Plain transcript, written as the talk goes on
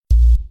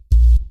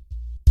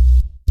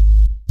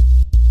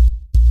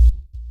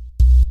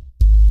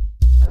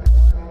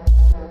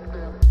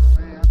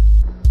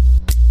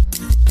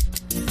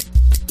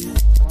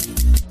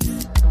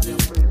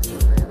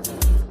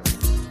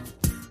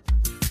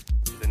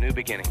new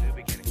beginning.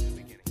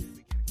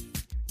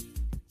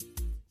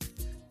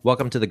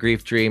 Welcome to the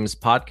Grief Dreams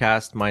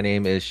podcast. My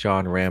name is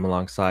Sean Ram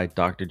alongside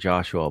Dr.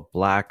 Joshua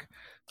Black.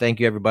 Thank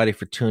you everybody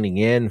for tuning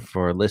in,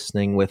 for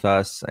listening with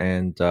us,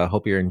 and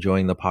hope you're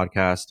enjoying the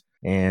podcast.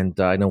 And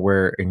I know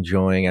we're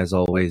enjoying, as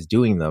always,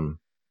 doing them.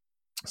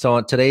 So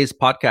on today's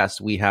podcast,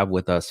 we have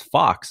with us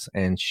Fox,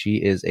 and she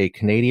is a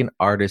Canadian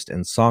artist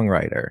and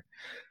songwriter.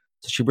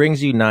 So she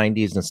brings you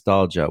 90s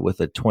nostalgia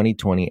with a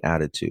 2020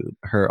 attitude.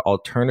 Her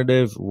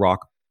alternative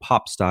rock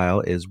pop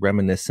style is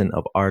reminiscent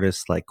of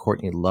artists like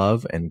Courtney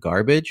Love and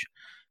Garbage,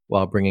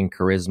 while bringing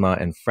charisma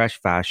and fresh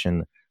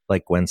fashion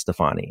like Gwen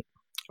Stefani.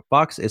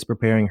 Fox is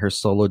preparing her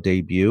solo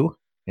debut,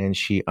 and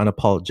she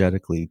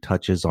unapologetically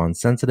touches on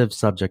sensitive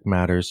subject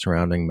matters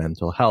surrounding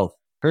mental health.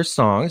 Her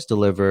songs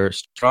deliver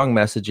strong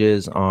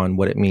messages on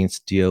what it means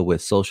to deal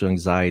with social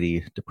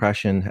anxiety,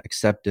 depression,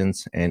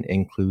 acceptance, and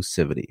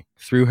inclusivity.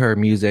 Through her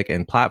music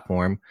and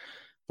platform,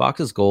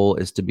 Fox's goal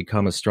is to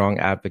become a strong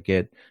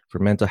advocate for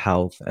mental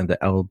health and the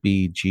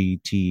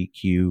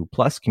LGBTQ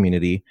plus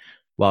community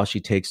while she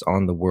takes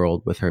on the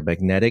world with her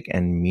magnetic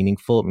and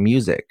meaningful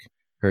music.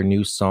 Her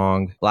new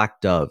song, Black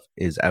Dove,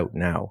 is out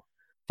now.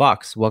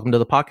 Fox, welcome to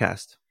the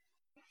podcast.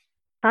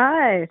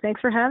 Hi,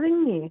 thanks for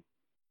having me.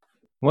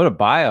 What a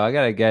bio. I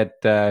got to get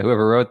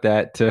whoever wrote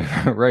that to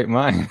write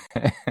mine.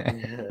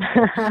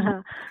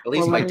 At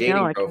least my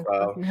dating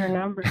profile. Her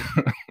number.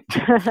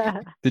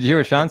 Did you hear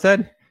what Sean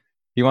said?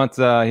 He wants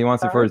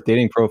it for his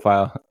dating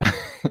profile.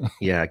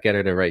 Yeah, get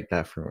her to write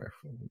that for her.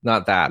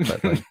 Not that,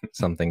 but like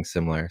something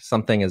similar.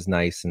 Something as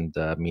nice and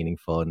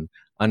meaningful and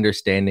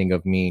understanding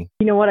of me.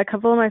 You know what? A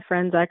couple of my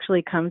friends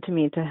actually come to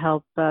me to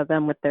help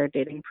them with their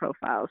dating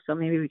profiles. So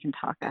maybe we can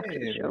talk after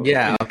the show.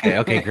 Yeah,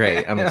 okay,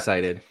 great. I'm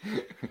excited.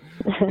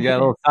 You got a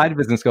little side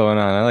business going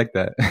on. I like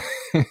that.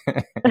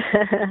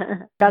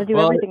 Got to do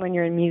everything when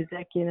you're in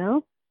music, you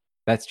know?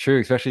 That's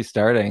true, especially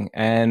starting.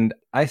 And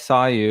I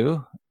saw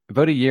you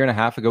about a year and a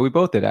half ago. We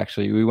both did,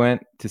 actually. We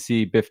went to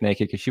see Biff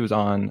Naked because she was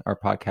on our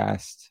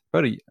podcast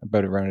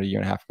about around a year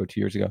and a half ago, 2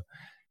 years ago.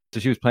 So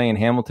she was playing in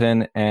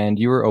Hamilton and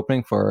you were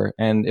opening for her.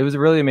 And it was a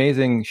really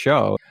amazing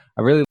show.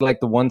 I really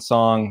liked the one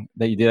song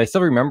that you did. I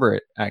still remember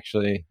it,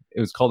 actually. It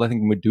was called, I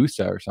think,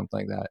 Medusa or something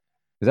like that.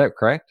 Is that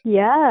correct?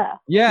 Yeah.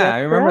 Yeah, I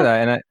remember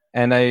that.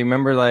 And I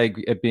remember like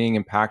it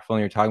being impactful, and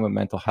you're talking about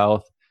mental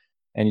health.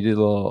 And you did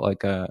a little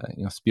like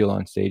spiel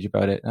on stage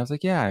about it. And I was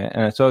like, yeah.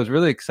 And so I was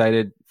really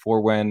excited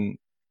for when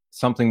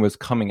something was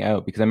coming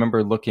out, because I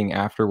remember looking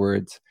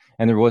afterwards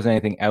and there wasn't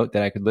anything out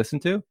that I could listen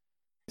to.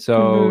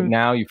 So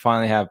now you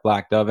finally have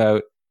Black Dove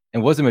out.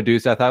 And was it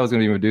Medusa? I thought it was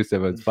going to be Medusa,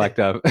 but it's Black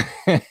Dove.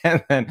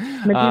 And then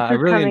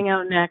Medusa's coming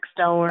out next,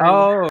 don't worry.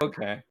 Oh,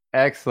 okay.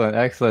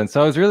 Excellent.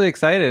 So I was really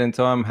excited. And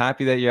so I'm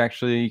happy that you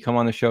actually come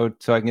on the show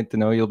so I can get to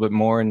know you a little bit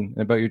more and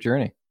about your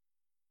journey.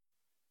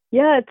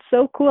 Yeah, it's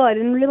so cool. I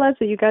didn't realize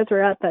that you guys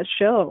were at that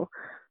show.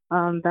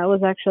 That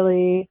was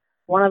actually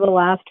one of the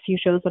last few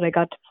shows that I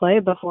got to play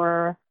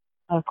before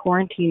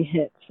quarantine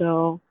hit.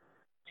 So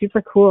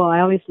super cool. I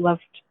always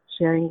loved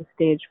sharing the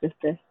stage with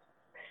this.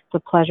 It's a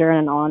pleasure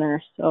and an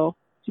honor. So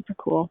super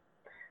cool.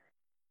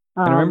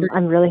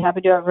 I'm really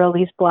happy to have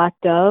released Black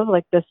Dove.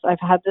 Like this, I've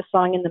had this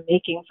song in the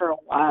making for a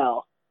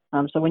while.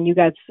 So when you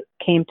guys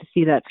came to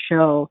see that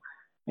show,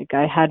 like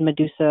I had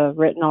Medusa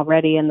written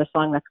already, and the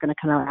song that's going to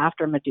come out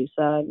after Medusa.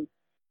 And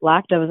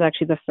Black Dove was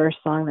actually the first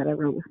song that I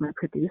wrote with my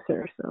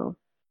producer. So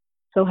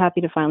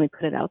happy to finally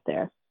put it out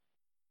there.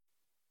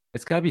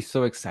 It's got to be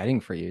so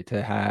exciting for you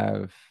to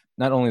have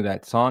not only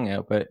that song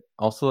out, but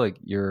also like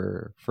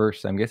your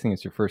first, I'm guessing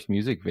it's your first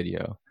music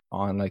video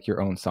on like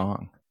your own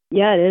song.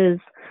 Yeah, it is.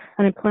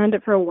 And I planned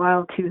it for a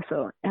while too.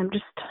 So I'm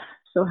just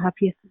so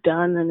happy it's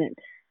done, and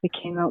it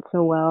came out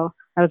so well.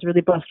 I was really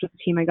blessed with the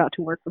team I got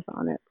to work with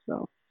on it.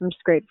 So I'm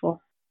just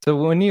grateful. So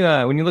when you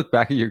look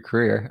back at your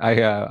career,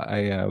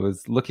 I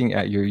was looking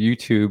at your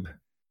YouTube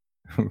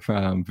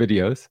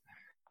videos,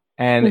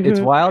 and it's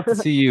wild to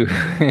see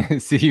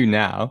you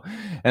now,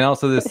 and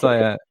also this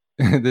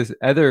this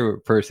other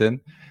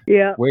person.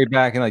 Yeah. Way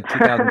back in like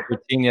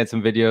 2013, you had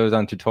some videos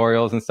on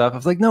tutorials and stuff. I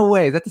was like, no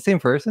way, is that the same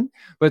person?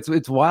 But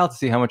it's wild to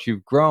see how much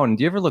you've grown.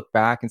 Do you ever look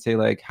back and say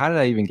like, how did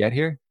I even get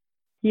here?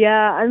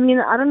 Yeah, I mean,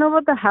 I don't know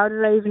about the how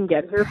did I even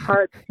get here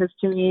part, because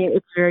to me,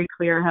 it's very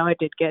clear how I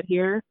did get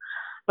here.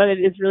 But it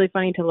is really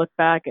funny to look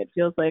back. It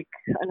feels like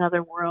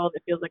another world.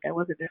 It feels like I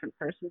was a different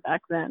person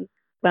back then.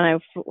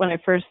 When I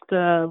first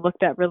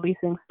looked at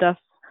releasing stuff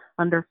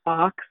under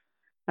Fox,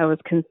 I was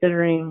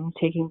considering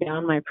taking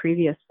down my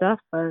previous stuff,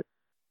 but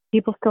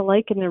people still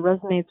like it and it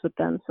resonates with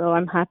them. So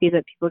I'm happy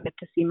that people get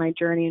to see my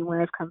journey and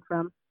where I've come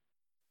from.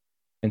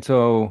 And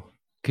so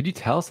could you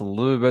tell us a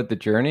little bit about the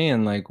journey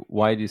and like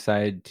why you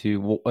decided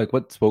to, like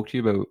what spoke to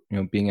you about,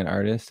 being an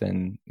artist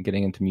and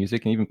getting into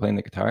music and even playing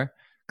the guitar?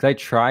 Because I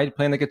tried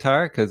playing the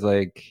guitar because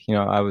like,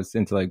 I was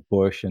into like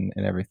Bush and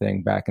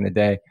everything back in the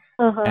day.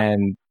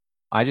 And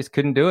I just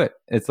couldn't do it.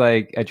 It's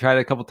like I tried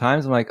it a couple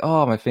times. I'm like,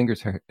 oh, my fingers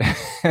hurt.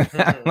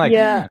 I'm like,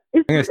 yeah,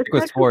 I'm gonna stick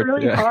with sports.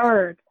 Really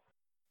hard.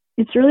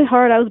 It's really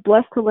hard. I was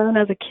blessed to learn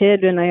as a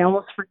kid, and I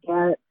almost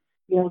forget,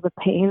 the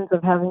pains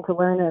of having to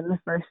learn it in the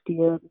first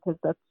year, because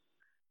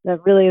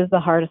that really is the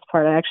hardest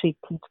part. I actually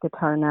teach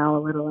guitar now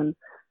a little, and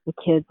the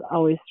kids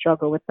always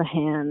struggle with the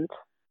hand.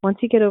 Once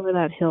you get over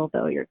that hill,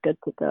 though, you're good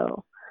to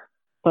go.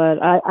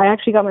 But I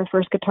actually got my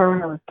first guitar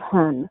when I was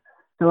 10.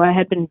 So I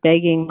had been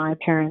begging my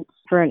parents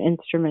for an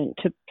instrument,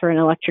 for an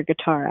electric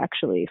guitar,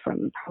 actually,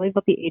 from probably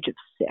about the age of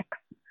 6.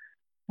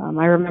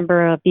 I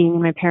remember being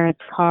in my parents'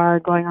 car,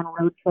 going on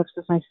road trips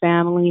with my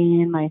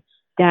family, and my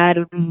dad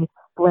would be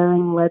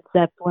blaring Led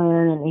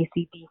Zeppelin and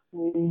AC/DC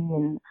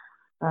and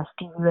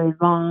Stevie Ray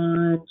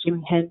Vaughan,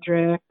 Jimi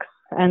Hendrix.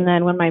 And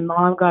then when my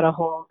mom got a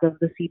hold of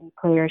the CD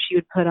player, she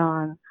would put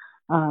on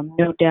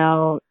No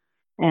Doubt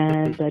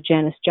and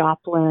Janis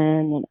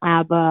Joplin and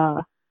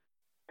ABBA.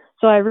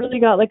 So I really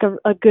got like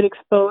a good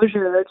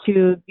exposure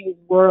to these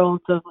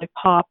worlds of like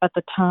pop at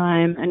the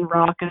time and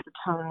rock at the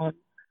time.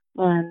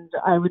 And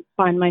I would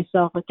find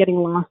myself like getting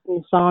lost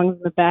in songs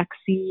in the back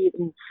seat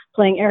and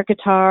playing air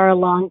guitar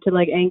along to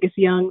like Angus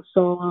Young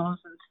solos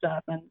and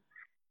stuff. And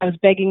I was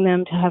begging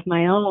them to have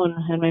my own.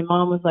 And my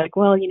mom was like,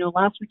 well,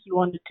 last week you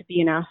wanted to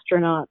be an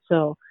astronaut.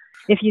 So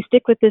if you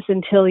stick with this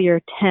until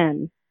you're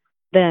 10,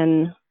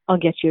 then I'll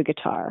get you a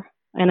guitar.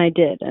 And I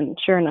did. And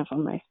sure enough,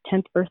 on my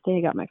 10th birthday,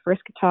 I got my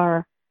first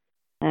guitar.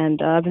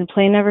 And I've been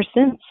playing ever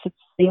since. It's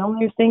the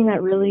only thing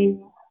that really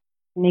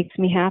makes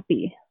me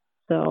happy.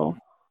 So,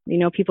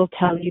 people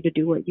tell you to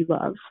do what you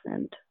love,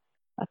 and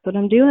that's what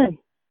I'm doing.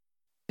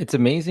 It's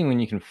amazing when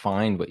you can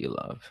find what you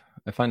love.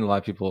 I find a lot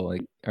of people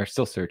are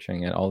still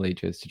searching at all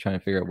ages to try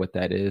and figure out what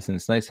that is. And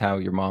it's nice how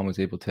your mom was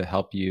able to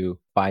help you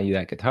buy you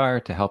that guitar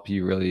to help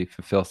you really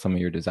fulfill some of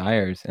your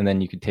desires. And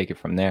then you could take it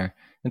from there.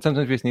 And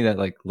sometimes we just need that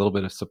little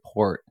bit of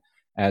support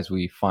as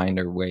we find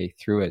our way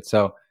through it.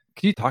 So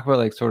could you talk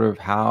about sort of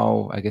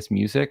how, I guess,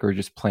 music or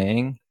just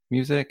playing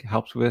music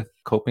helps with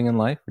coping in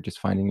life or just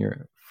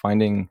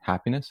finding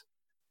happiness?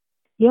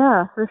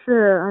 Yeah, for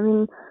sure. I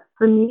mean,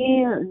 for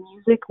me,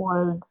 music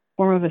was a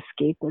form of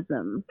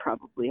escapism,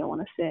 probably, I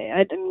want to say.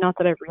 Not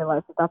that I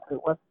realized that that's what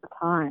it was at the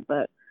time,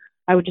 but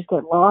I would just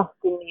get lost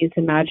in these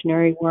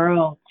imaginary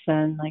worlds.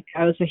 And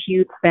I was a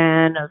huge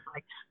fan of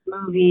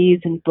movies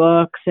and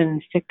books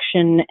and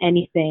fiction,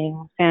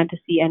 anything,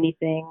 fantasy,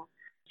 anything.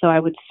 So I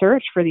would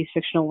search for these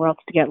fictional worlds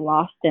to get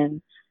lost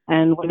in.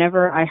 And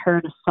whenever I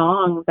heard a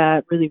song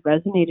that really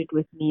resonated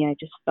with me, I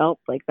just felt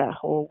like that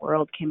whole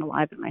world came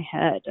alive in my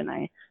head, and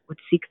I would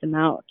seek them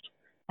out.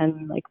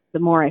 And the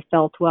more I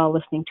felt while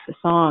listening to a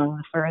song,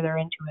 the further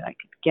into it I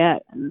could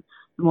get, and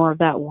the more of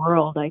that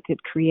world I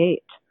could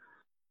create.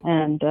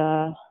 And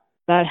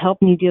that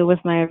helped me deal with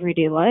my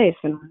everyday life.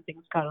 And when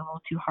things got a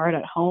little too hard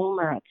at home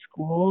or at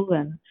school,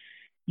 and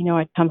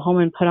I'd come home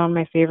and put on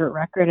my favorite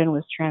record and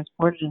was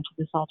transported into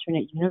this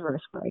alternate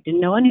universe where I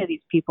didn't know any of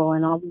these people,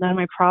 and none of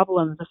my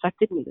problems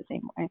affected me the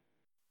same way.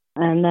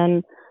 And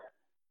then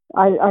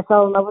I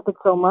fell in love with it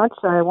so much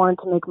I wanted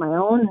to make my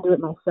own and do it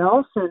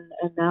myself. And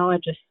now I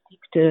just seek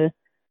to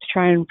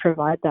try and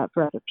provide that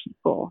for other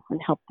people and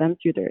help them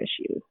through their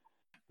issues.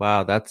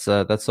 Wow, that's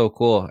so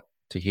cool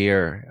to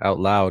hear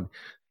out loud.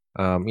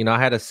 I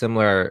had a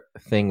similar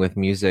thing with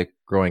music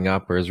growing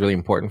up, where it was really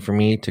important for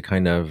me to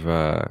kind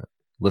of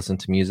listen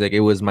to music. It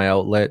was my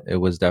outlet. It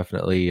was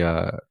definitely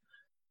a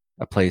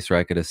place where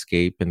I could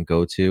escape and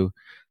go to.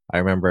 I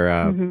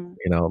remember,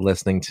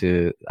 listening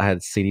to, I had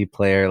a CD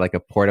player, like a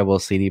portable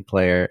CD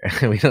player.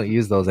 We don't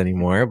use those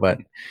anymore, but,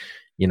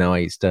 I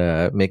used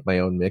to make my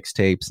own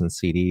mixtapes and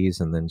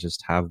CDs and then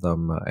just have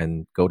them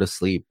and go to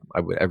sleep.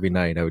 Every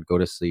night I would go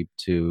to sleep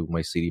to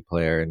my CD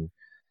player, and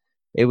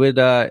it would,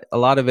 a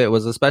lot of it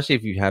was, especially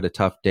if you had a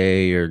tough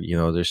day or,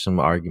 there's some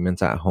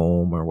arguments at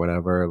home or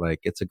whatever,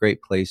 it's a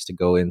great place to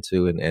go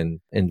into and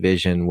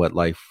envision what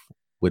life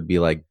would be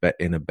like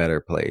in a better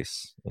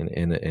place,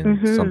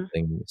 in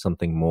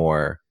something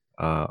more,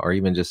 or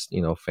even just,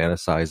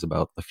 fantasize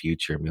about the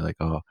future and be like,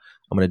 oh,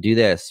 I'm going to do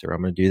this, or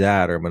I'm going to do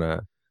that, or I'm going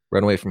to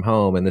run away from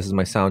home, and this is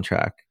my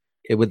soundtrack.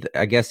 It would,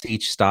 I guess,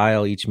 each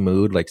style, each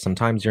mood,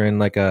 sometimes you're in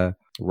a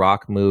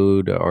rock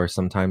mood, or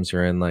sometimes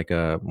you're in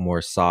a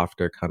more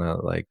softer kind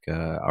of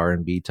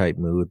R&B type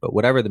mood, but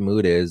whatever the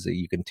mood is,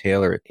 you can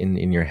tailor it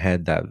in your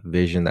head, that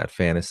vision, that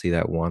fantasy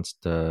that wants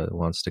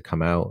to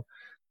come out.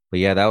 But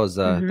yeah, that was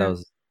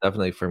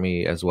definitely for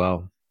me as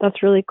well.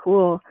 That's really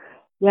cool.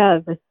 Yeah,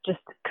 it's just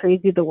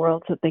crazy the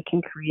worlds that they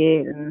can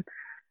create. And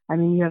I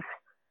mean, you have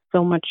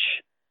so much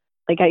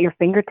at your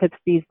fingertips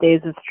these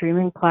days with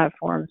streaming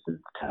platforms and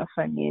stuff.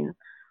 I mean,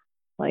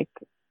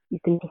 you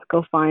can just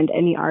go find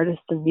any artist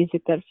and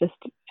music that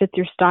fits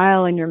your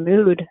style and your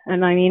mood.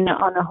 And I mean,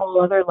 on a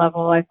whole other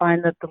level, I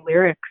find that the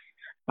lyrics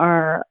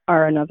are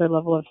another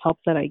level of help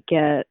that I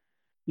get,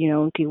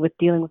 with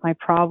dealing with my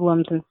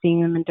problems and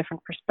seeing them in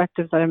different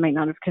perspectives that I might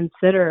not have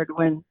considered.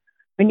 When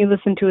you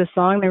listen to a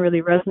song that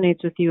really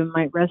resonates with you, it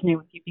might resonate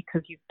with you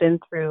because you've been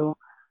through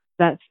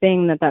that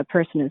thing that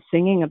person is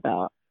singing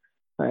about.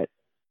 But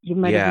you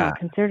might have not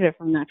considered it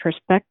from that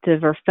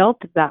perspective or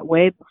felt it that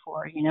way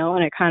before,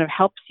 and it kind of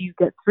helps you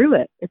get through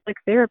it. It's like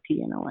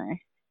therapy in a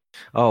way.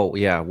 Oh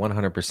yeah,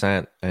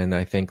 100%. And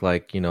I think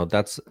like,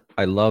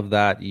 I love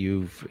that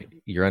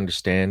you're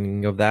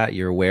understanding of that,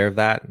 you're aware of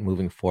that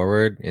moving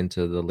forward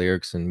into the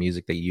lyrics and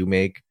music that you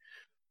make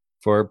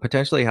for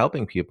potentially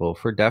helping people,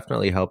 for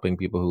definitely helping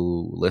people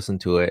who listen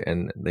to it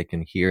and they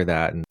can hear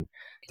that. And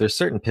there's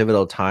certain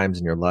pivotal times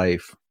in your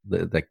life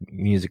that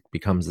music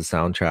becomes the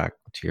soundtrack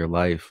to your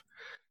life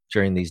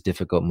during these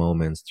difficult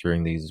moments,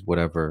 during these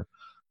whatever,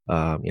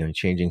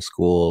 changing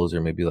schools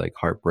or maybe like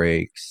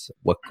heartbreaks,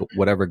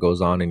 whatever goes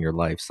on in your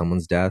life,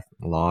 someone's death,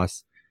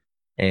 loss.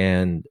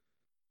 And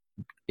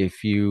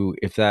if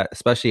that,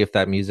 especially if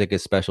that music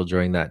is special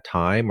during that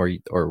time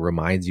or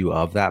reminds you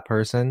of that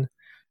person,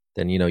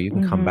 then you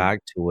can come Hmm. back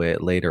to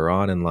it later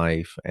on in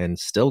life and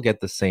still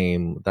get the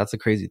same. That's a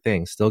crazy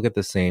thing, still get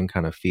the same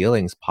kind of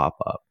feelings pop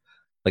up.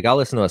 Like I'll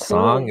listen to a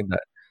song Totally.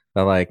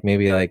 that like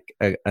maybe like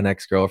an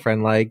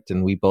ex-girlfriend liked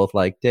and we both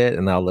liked it,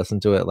 and I'll listen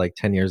to it like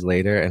 10 years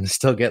later and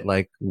still get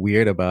like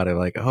weird about it,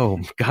 like, oh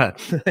my god,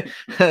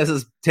 this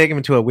is taking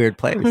me to a weird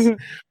place.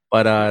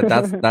 But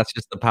that's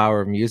just the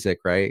power of music,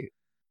 right?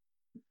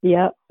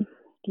 Yep.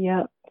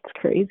 Yep. It's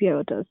crazy how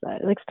it does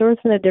that. It like stores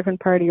in a different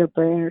part of your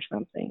brain or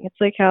something. It's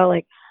like how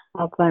like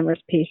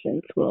Alzheimer's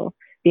patients will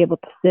be able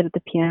to sit at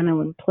the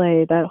piano and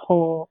play that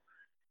whole,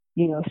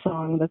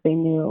 song that they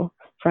knew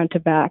front to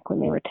back when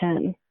they were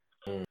 10.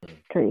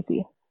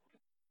 Crazy.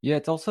 Yeah,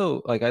 it's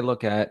also like I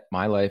look at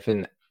my life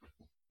and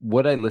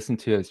what I listen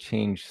to has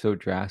changed so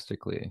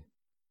drastically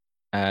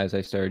as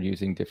I started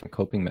using different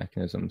coping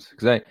mechanisms.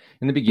 Because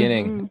in the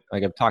beginning, Hmm.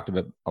 like I've talked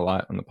about a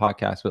lot on the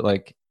podcast, but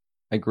like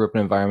I grew up in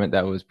an environment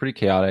that was pretty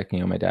chaotic.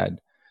 My dad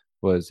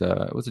was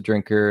a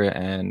drinker,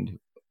 and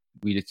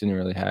we just didn't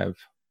really have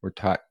were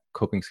taught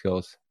coping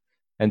skills.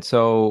 And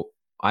so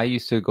I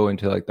used to go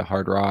into like the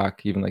hard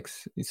rock, even like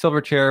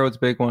Silverchair was a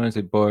big one,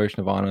 say Bush,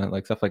 Nirvana,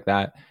 like stuff like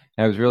that.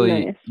 And I was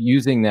really Nice.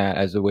 using that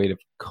as a way of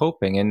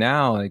coping. And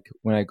now, like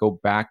when I go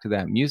back to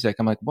that music,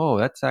 I'm like, whoa,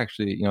 that's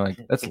actually, like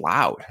that's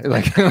loud,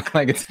 like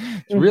like it's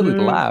really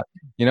Mhm. loud,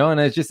 And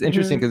it's just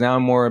interesting Mhm. because now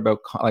I'm more about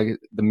like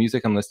the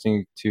music I'm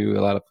listening to,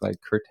 a lot of like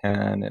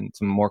Curtin and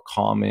some more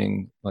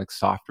calming, like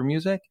softer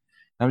music.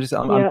 I'm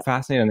Yeah.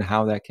 fascinated on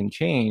how that can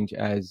change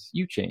as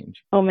you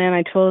change. Oh man,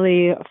 I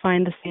totally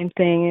find the same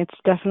thing. It's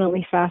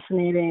definitely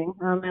fascinating.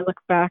 I look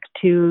back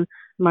to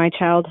my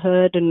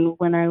childhood and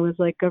when I was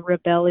like a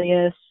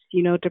rebellious,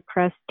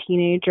 depressed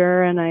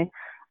teenager, and I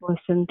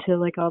listened to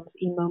like all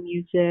this emo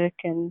music,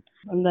 and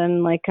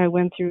then like I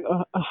went through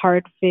a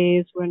hard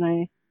phase when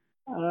I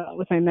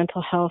with my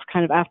mental health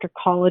kind of after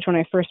college when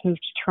I first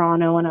moved to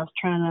Toronto and I was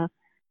trying to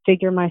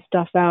figure my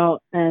stuff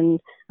out, and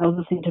I was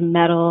listening to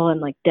metal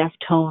and like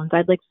Deftones.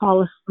 I'd like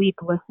fall asleep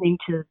listening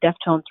to the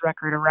Deftones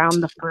record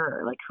Around the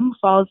Fur. Like who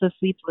falls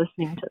asleep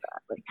listening to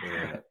that? Like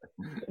Yeah.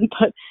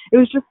 but it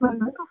was just my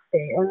mental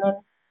state. And then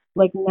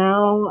like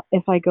now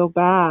if I go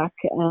back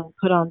and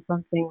put on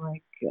something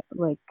like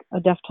a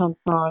Deftones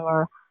song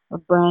or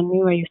Brand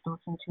New I used to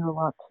listen to a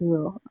lot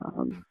too.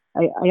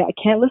 I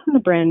can't listen to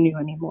Brand New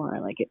anymore.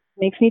 Like it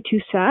makes me too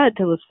sad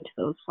to listen to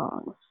those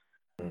songs.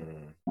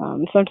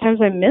 Mm.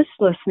 Sometimes I miss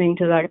listening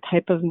to that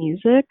type of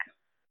music,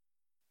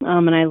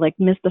 and I like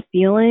miss the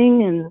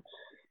feeling and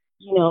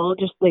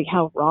just like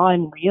how raw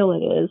and real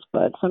it is.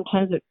 But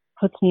sometimes it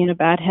puts me in a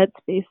bad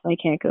headspace and I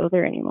can't go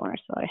there anymore.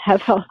 So I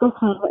have also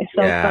found myself,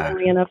 Yeah.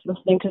 funnily enough,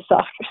 listening to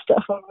softer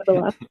stuff over the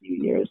last few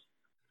years.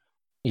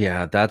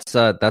 Yeah, that's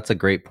a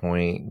great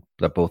point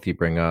that both you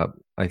bring up.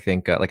 I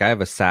think like I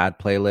have a sad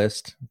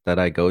playlist that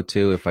I go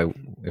to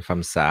if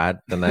I'm sad,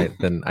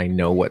 then I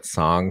know what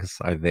songs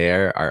are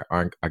there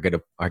are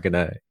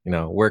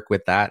gonna work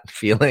with that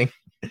feeling.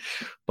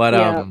 But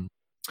Yeah.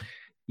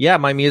 yeah,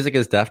 my music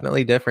is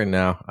definitely different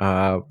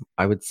now.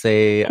 I would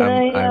say Can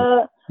I'm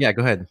I yeah,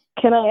 go ahead.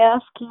 can I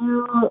ask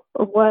you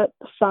what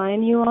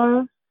sign you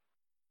are?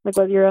 Like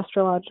what your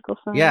astrological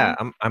sign Yeah,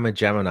 is? I'm a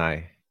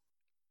Gemini.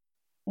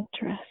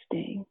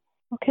 Interesting.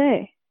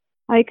 Okay.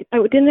 I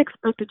didn't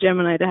expect a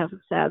Gemini to have a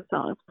sad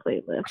songs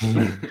playlist,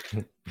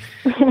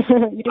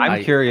 but you do. I'm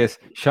I curious,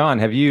 Sean,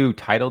 have you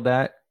titled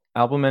that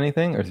album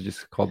anything, or is it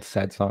just called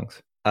Sad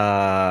Songs?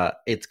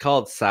 it's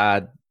called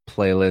Sad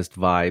Playlist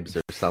Vibes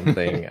or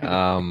something.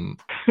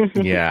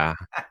 Yeah,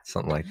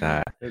 something like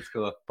that. That's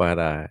cool.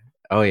 But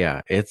oh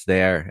yeah, it's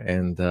there,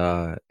 and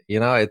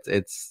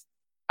it's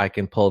I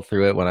can pull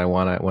through it when I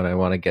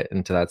wanna get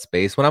into that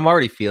space. When I'm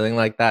already feeling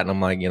like that, and I'm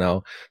like,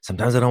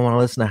 sometimes I don't want to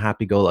listen to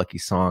happy go lucky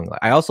song. Like,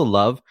 I also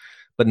love,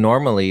 but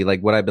normally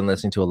like what I've been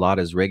listening to a lot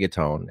is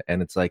reggaeton,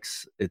 and it's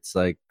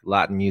like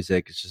Latin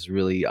music. It's just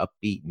really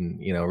upbeat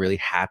and really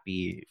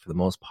happy for the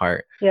most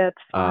part. Yeah, it's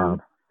Um,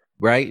 fun.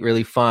 right,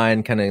 really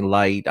fun, kind of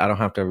light. I don't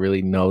have to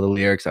really know the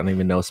lyrics. I don't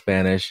even know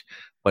Spanish,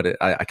 but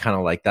I kind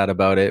of like that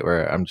about it,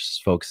 where I'm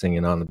just focusing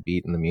in on the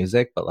beat and the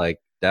music. But like,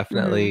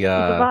 definitely, It's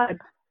a vibe.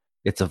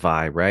 it's a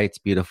vibe, right? It's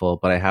beautiful.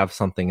 But I have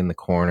something in the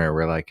corner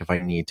where, like, if I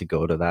need to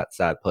go to that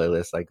sad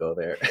playlist, I go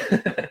there.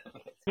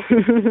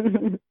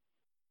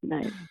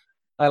 Nice.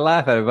 I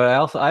laugh at it, but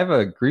I have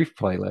a grief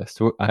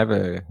playlist. I have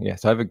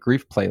a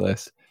grief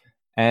playlist,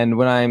 and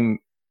when I'm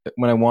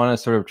when I want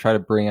to sort of try to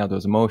bring out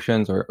those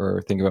emotions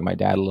or think about my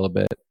dad a little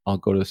bit, I'll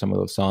go to some of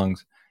those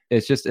songs.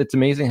 It's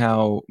amazing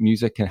how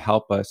music can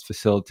help us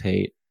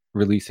facilitate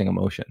releasing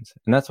emotions.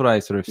 And that's what I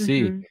sort of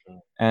see.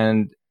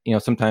 And,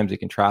 sometimes it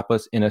can trap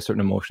us in a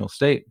certain emotional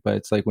state, but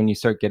it's like when you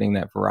start getting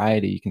that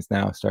variety, you can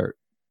now start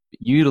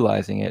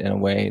utilizing it in a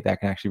way that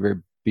can actually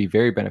be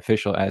very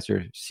beneficial as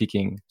you're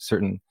seeking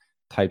certain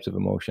types of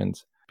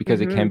emotions,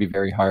 because it can be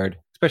very hard,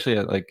 especially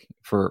like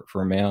for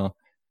a male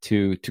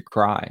to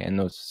cry, and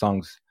those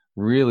songs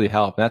really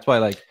help. And that's why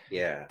the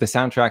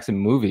soundtracks in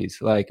movies,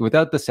 like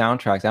without the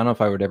soundtracks, I don't know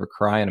if I would ever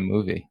cry in a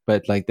movie,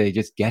 but like they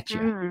just get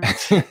you.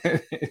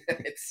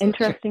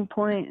 Interesting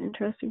point.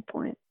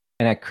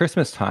 And at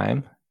Christmas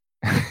time,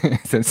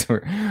 since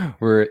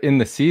we're in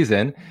the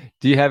season,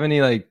 do you have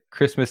any like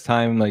Christmas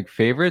time like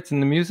favorites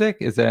in the music?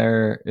 Is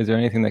there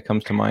anything that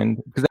comes to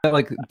mind? Because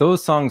like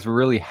those songs were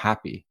really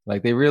happy.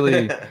 Like they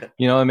really,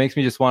 it makes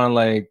me just want to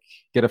like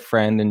get a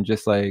friend and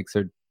just like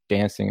start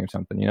dancing or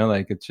something.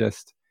 Like it's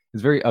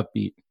very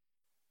upbeat.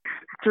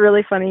 It's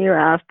really funny you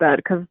asked that,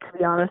 because to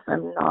be honest,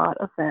 I'm not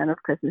a fan of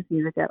Christmas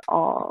music at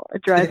all.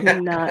 It drives me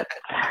nuts.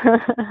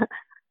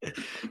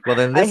 Well,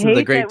 then this is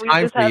a great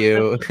time for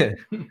you.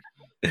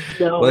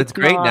 No, well, it's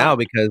great now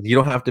because you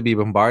don't have to be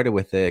bombarded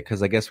with it,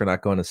 because I guess we're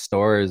not going to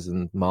stores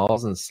and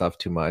malls and stuff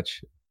too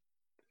much.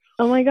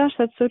 Oh my gosh,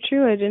 that's so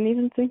true. I didn't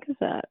even think of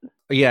that.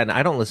 Yeah, and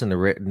I don't listen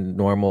to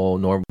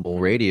normal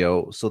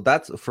radio. So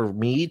that's, for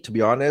me, to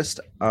be honest,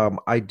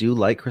 I do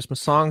like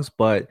Christmas songs,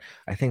 but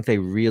I think they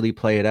really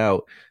play it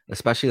out,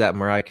 especially that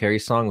Mariah Carey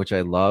song, which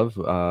I love,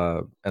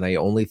 and I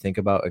only think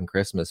about in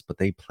Christmas, but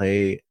they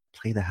play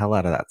the hell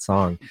out of that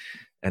song.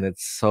 And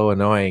it's so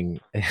annoying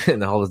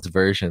in all its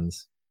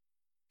versions,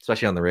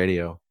 especially on the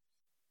radio.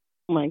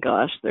 Oh my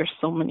gosh, there's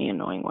so many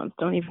annoying ones.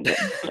 Don't even get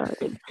me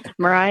started.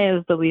 Mariah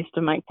is the least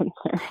of my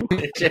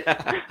concerns.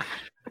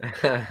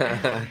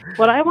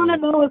 What I want to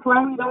know is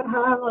why we don't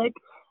have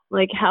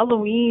like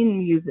Halloween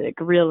music,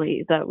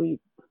 really, that we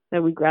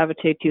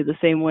gravitate to the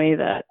same way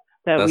that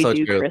That's we so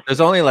do true. Christmas.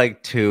 There's only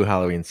like 2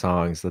 Halloween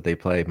songs that they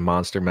play: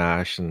 Monster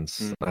Mash and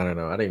I don't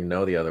know. I don't even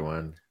know the other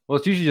one. Well,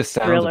 it's usually just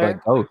sounds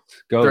about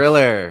ghosts.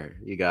 Thriller,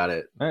 you got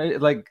it. I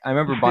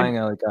remember buying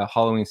a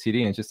Halloween CD,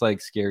 and it's just like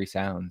scary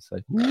sounds,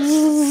 like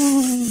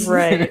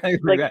right,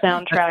 like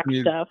soundtrack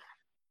stuff.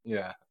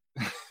 Yeah,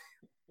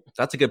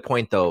 that's a good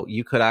point, though.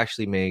 You could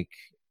actually make,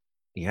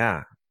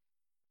 I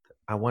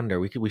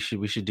wonder, we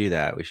should do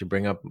that. We should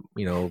bring up,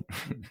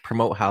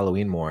 promote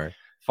Halloween more.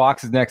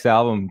 Fox's next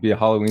album be a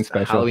Halloween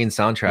special, Halloween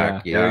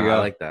soundtrack. Yeah, there you go. I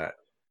like that.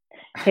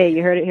 Hey,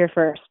 you heard it here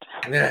first.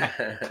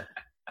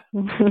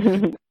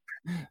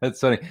 That's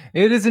funny.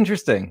 It is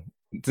interesting,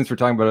 since we're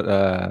talking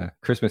about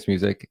Christmas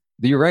music.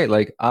 You're right.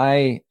 Like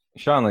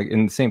Sean, like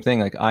in the same thing.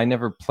 Like I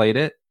never played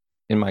it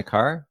in my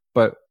car,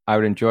 but I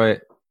would enjoy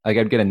it. Like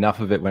I'd get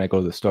enough of it when I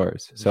go to the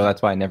stores, so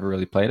that's why I never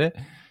really played it.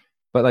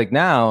 But like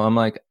now, I'm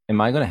like,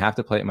 am I going to have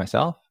to play it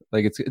myself?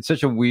 Like it's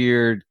such a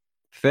weird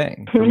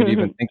thing for me to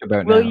even think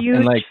about now. Will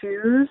you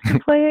choose to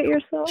play it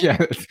yourself?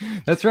 Yeah,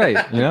 that's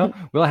right.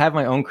 Will I have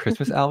my own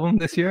Christmas album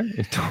this year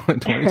in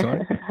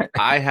 2020?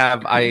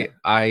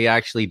 I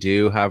actually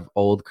do have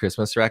old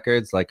Christmas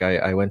records. Like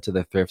I went to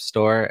the thrift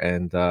store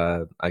and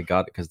I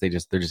got it because they're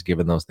just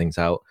giving those things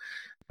out.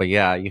 But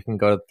yeah, you can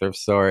go to the thrift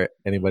store,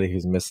 anybody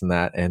who's missing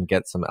that, and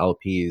get some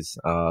LPs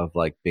of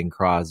like Bing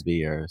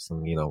Crosby or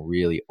some,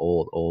 really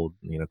old,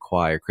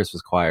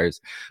 Christmas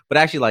choirs. But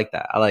I actually like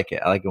that. I like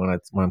it. I like it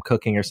when I'm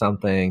cooking or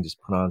something,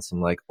 just put on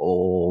some like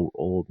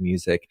old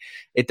music.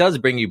 It does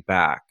bring you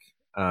back.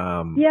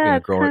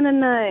 It's kind of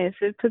nice.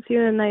 It puts you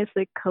in a nice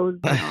like cozy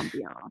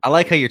ambiance. I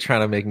like how you're trying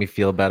to make me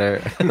feel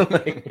better.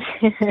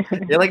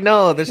 You're like,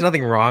 no, there's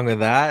nothing wrong with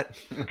that.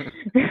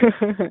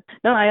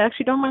 No, I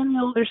actually don't mind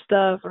the older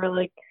stuff, or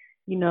like,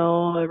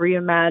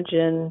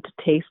 reimagined,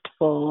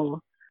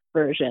 tasteful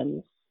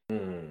versions.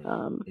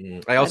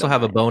 I also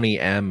have a Boney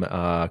M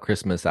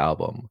Christmas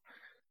album.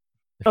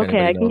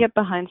 Okay, I can get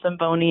behind some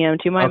Boney M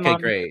too. My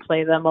mom used to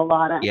play them a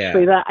lot,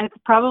 actually. Yeah. It's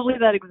probably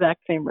that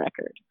exact same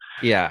record.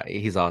 Yeah,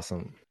 he's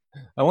awesome.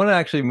 I want to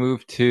actually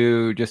move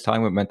to just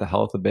talking about mental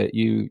health a bit.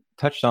 You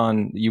touched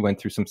on, you went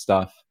through some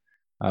stuff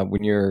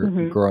when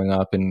you're growing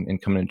up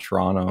and coming to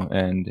Toronto,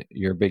 and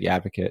you're a big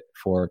advocate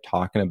for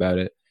talking about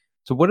it.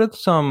 So what are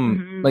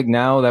some, like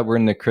now that we're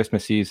in the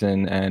Christmas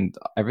season and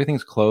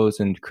everything's closed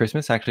and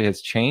Christmas actually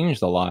has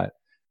changed a lot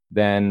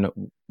than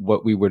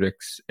what we would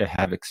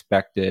have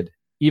expected,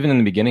 even in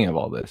the beginning of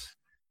all this.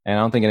 And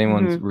I don't think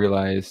anyone's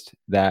realized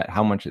that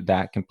how much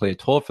that can play a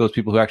toll for those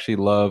people who actually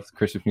love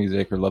Christmas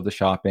music or love the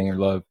shopping or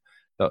love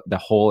the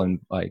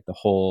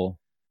whole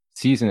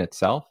season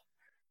itself,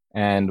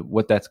 and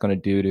what that's going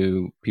to do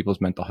to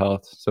people's mental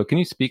health. So can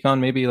you speak on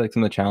maybe like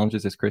some of the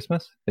challenges this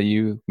Christmas that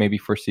you maybe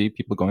foresee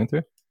people going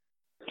through?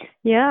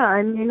 Yeah,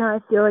 I mean, I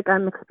feel like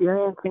I'm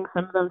experiencing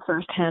some of them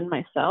firsthand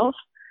myself,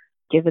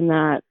 given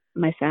that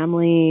my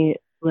family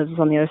lives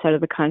on the other side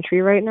of the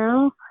country right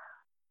now.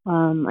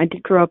 I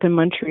did grow up in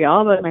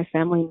Montreal, but my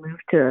family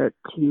moved out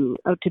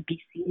to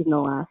BC in the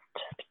last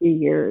few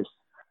years.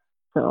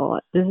 So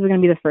this is going to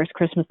be the first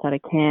Christmas that I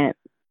can't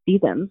see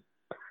them,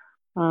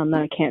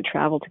 that I can't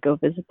travel to go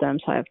visit them.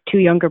 So I have two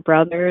younger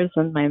brothers,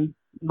 and my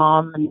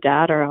mom and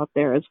dad are out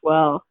there as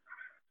well.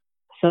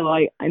 So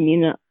I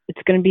mean,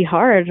 it's going to be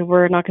hard.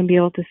 We're not going to be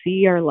able to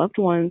see our loved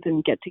ones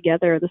and get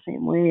together the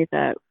same way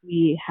that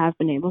we have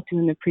been able to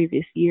in the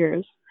previous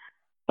years.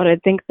 But I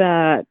think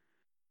that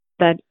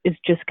that is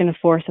just going to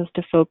force us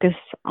to focus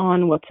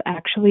on what's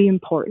actually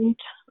important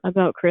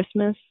about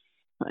Christmas.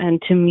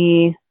 And to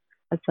me,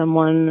 as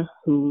someone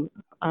who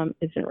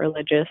isn't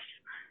religious,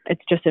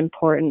 it's just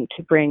important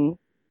to bring,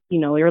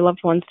 your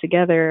loved ones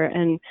together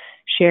and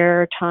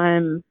share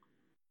time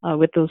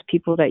with those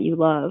people that you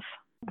love.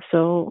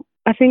 So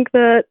I think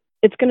that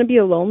it's going to be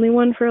a lonely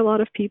one for a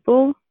lot of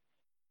people,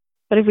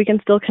 but if we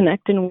can still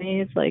connect in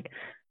ways like,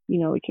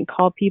 we can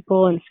call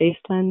people and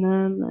FaceTime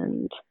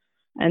them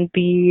and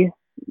be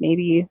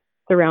maybe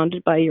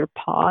surrounded by your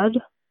pod,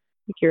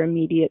 like your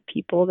immediate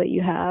people that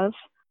you have,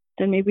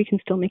 then maybe we can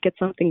still make it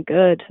something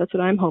good. That's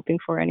what I'm hoping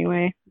for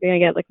anyway. I'm going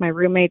to get like my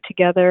roommate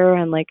together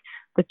and like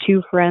the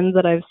two friends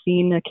that I've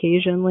seen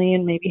occasionally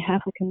and maybe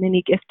have like a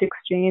mini gift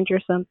exchange or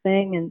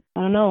something. And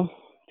I don't know,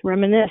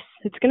 reminisce.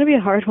 It's going to be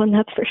a hard one,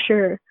 that's for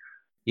sure.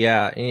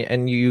 Yeah,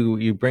 and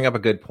you bring up a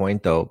good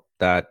point though,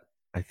 that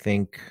I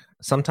think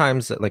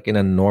sometimes like in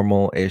a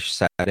normal-ish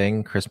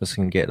setting, Christmas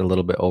can get a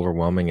little bit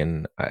overwhelming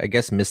and I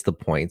guess miss the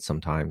point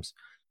sometimes.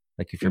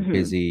 Like if you're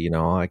busy,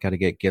 I got to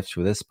get gifts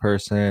for this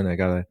person, I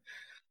got to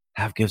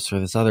have gifts for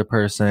this other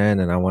person,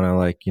 and I want to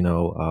like,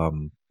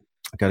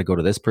 I got to go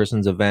to this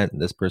person's event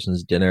and this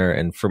person's dinner.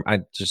 And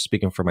I just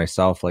speaking for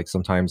myself, like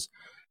sometimes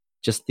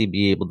just to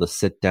be able to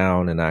sit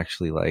down and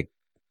actually like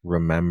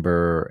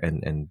remember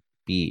and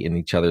be in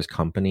each other's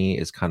company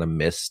is kind of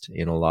missed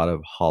in a lot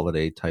of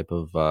holiday type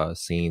of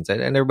scenes. And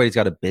everybody's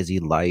got a busy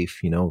life,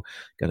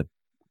 got to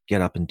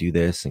get up and do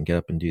this and get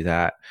up and do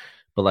that.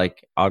 But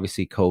like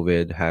obviously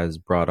COVID has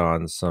brought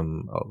on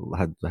some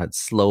has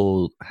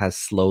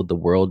slowed the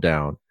world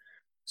down.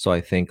 So I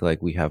think like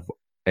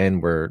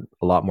we're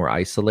a lot more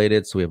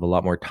isolated. So we have a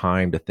lot more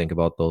time to think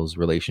about those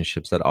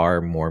relationships that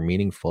are more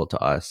meaningful to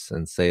us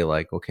and say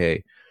like,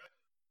 okay,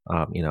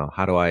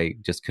 how do I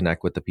just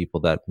connect with the people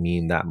that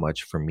mean that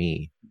much for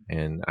me?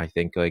 And I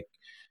think like,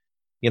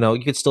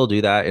 you could still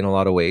do that in a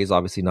lot of ways,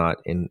 obviously not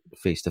in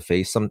face to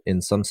face,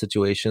 in some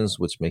situations,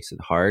 which makes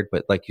it hard.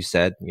 But like you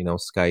said,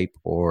 Skype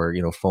or,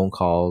 phone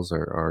calls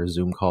or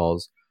Zoom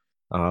calls,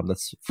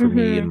 that's for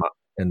me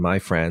and my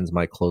friends,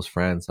 my close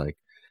friends, like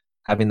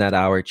having that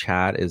hour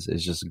chat is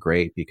just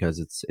great because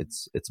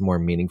it's more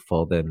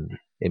meaningful than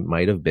it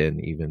might have been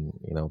even,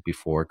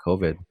 before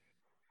COVID.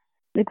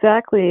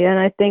 Exactly. And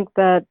I think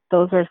that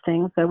those are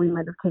things that we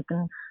might have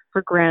taken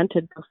for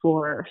granted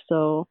before.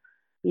 So,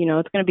 it's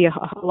going to be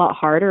a lot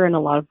harder in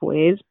a lot of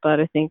ways, but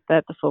I think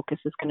that the focus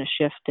is going to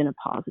shift in a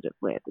positive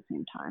way at the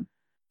same time.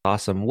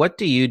 Awesome. What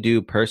do you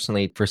do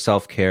personally for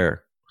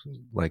self-care,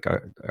 like,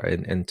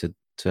 and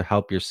to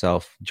help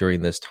yourself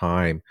during this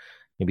time?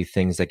 Maybe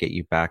things that get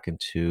you back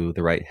into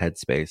the right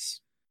headspace.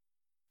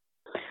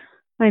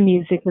 My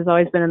music has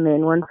always been a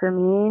main one for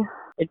me.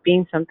 It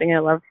being something I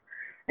love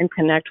and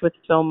connect with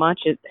so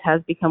much, it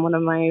has become one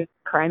of my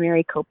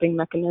primary coping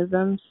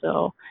mechanisms.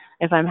 So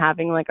if I'm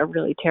having like a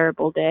really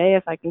terrible day,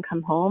 if I can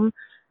come home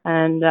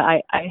and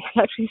I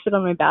actually sit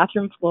on my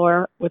bathroom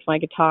floor with my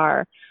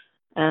guitar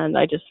and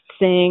I just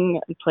sing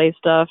and play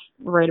stuff,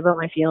 write about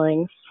my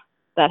feelings,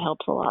 that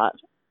helps a lot.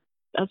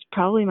 That's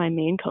probably my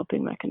main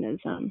coping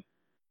mechanism.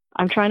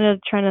 I'm trying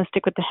to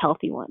stick with the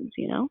healthy ones,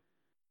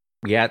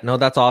 Yeah, no,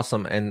 that's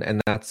awesome. And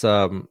that's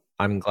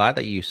I'm glad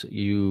that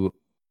you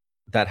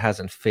that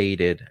hasn't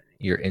faded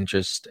your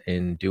interest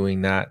in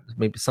doing that.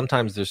 Maybe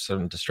sometimes there's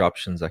certain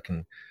disruptions that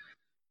can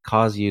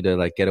cause you to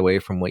like get away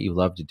from what you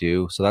love to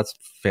do. So that's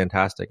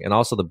fantastic. And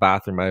also the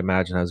bathroom, I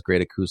imagine, has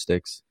great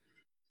acoustics.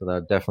 So that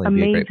would definitely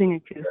be a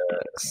great acoustics.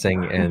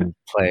 Sing and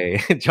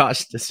play.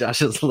 Josh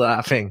is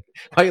laughing.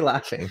 Why are you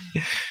laughing?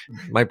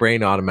 My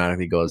brain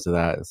automatically goes to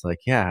that. It's like,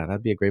 yeah,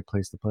 that'd be a great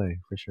place to play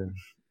for sure.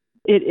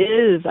 It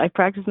is. I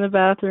practice in the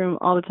bathroom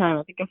all the time.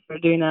 I think I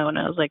started doing that when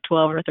I was like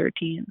 12 or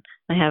 13.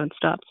 I haven't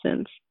stopped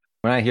since.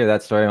 When I hear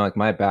that story, I'm like,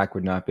 my back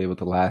would not be able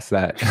to last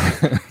that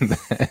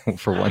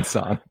for one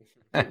song.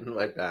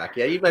 My back.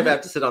 Yeah, you might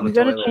have to sit on the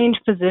toilet. You got to change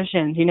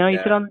positions. You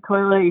sit on the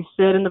toilet, you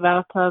sit in the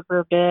bathtub for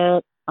a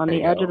bit, on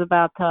the edge of the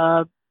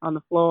bathtub, on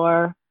the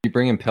floor. You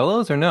bring in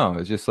pillows or no?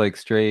 It's just like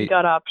straight. You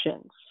got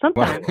options.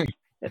 Sometimes.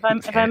 If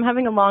I'm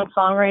having a long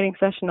songwriting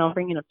session, I'll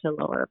bring in a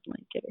pillow or a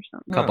blanket or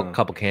something.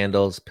 Couple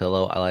candles,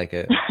 pillow. I like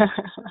it.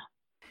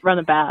 Run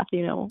a bath,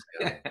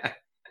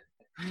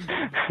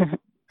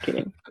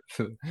 Kidding.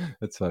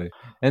 That's funny.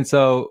 And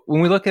so when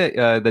we look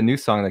at the new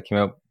song that came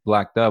out,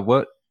 Black Dove,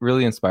 what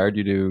really inspired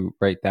you to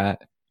write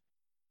that?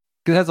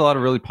 Because it has a lot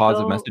of really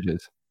positive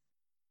messages.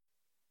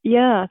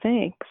 Yeah,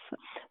 thanks.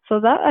 So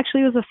that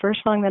actually was the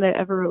first song that I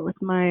ever wrote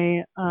with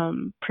my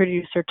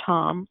producer,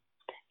 Tom.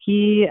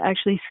 He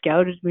actually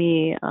scouted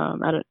me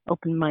at an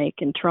open mic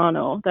in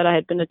Toronto that I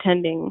had been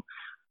attending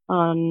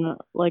on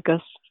like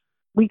a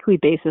weekly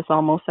basis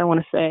almost, I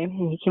want to say.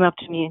 And he came up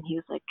to me and he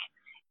was like,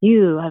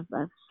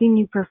 I've seen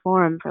you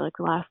perform for like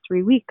the last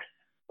 3 weeks.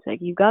 It's like,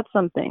 you got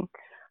something.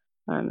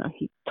 And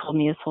he told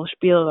me his whole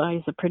spiel about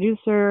he's a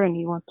producer and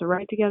he wants to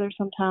write together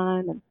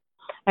sometime. And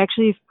I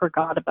actually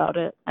forgot about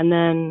it. And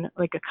then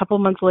like a couple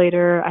months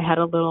later, I had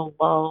a little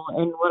lull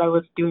in what I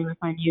was doing with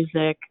my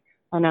music.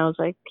 And I was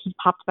like, he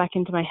popped back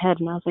into my head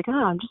and I was like,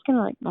 I'm just going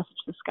to like message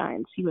this guy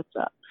and see what's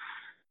up.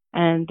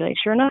 And like,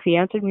 sure enough, he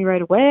answered me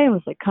right away and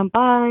was like, come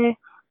by,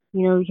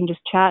 we can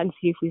just chat and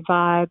see if we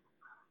vibe.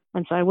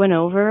 And so I went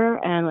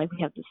over and like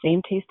we have the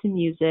same taste in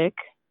music,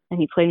 and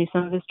he played me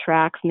some of his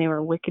tracks and they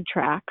were wicked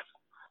tracks.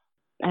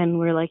 And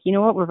we're like, you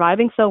know what, we're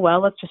vibing so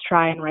well, let's just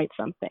try and write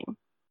something.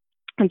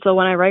 And so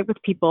when I write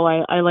with people,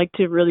 I like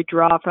to really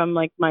draw from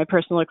like my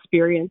personal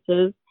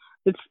experiences.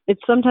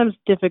 It's sometimes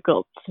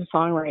difficult to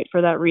songwrite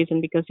for that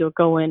reason, because you'll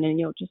go in and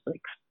you'll just like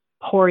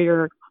pour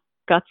your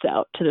guts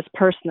out to this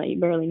person that you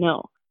barely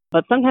know.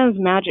 But sometimes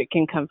magic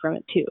can come from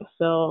it too.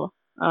 So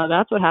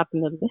that's what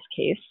happened in this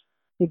case.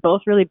 We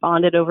both really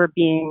bonded over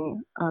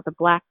being the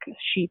black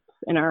sheep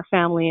in our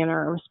family and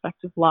our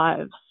respective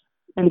lives,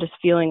 and just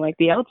feeling like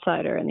the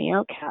outsider and the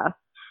outcast.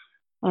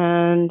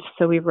 And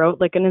so we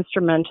wrote like an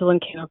instrumental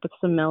and came up with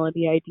some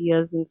melody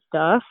ideas and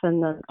stuff.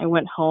 And then I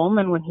went home,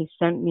 and when he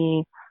sent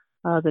me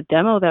the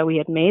demo that we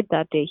had made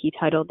that day, he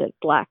titled it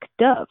Black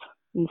Dove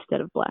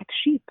instead of Black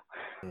Sheep.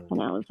 And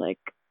I was like,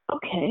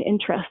 okay,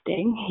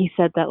 interesting. He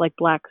said that like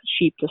black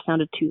sheep just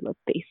sounded too like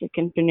basic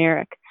and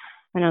generic.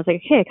 And I was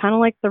like, hey, I kind of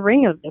like the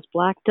ring of this,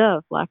 Black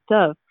Dove, Black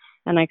Dove.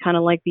 And I kind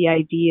of like the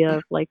idea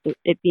of like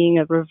it being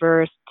a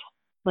reversed,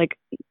 like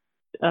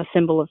a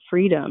symbol of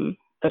freedom,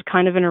 but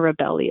kind of in a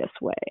rebellious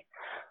way.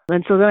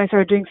 And so then I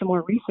started doing some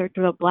more research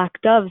about black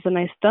doves, and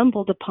I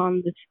stumbled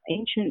upon this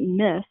ancient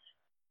myth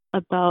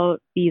about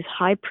these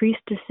high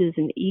priestesses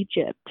in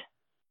Egypt,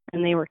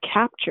 and they were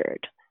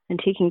captured and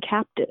taken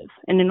captive.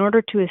 And in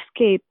order to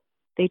escape,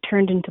 they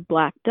turned into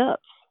black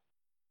doves.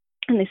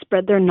 And they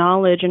spread their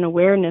knowledge and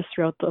awareness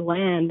throughout the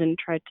land and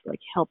tried to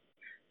like help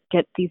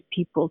get these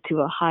people to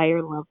a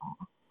higher level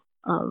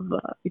of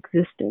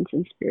existence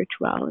and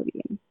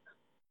spirituality. And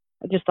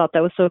I just thought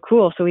that was so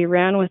cool. So we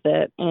ran with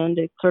it, and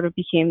it sort of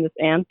became this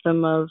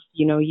anthem of,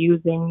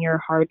 using your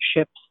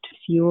hardships to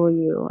fuel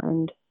you,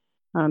 and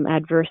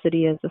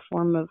adversity as a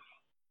form of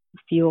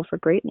fuel for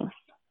greatness.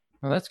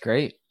 Well, that's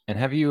great. And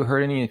have you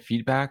heard any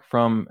feedback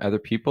from other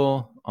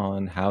people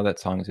on how that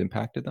song has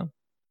impacted them?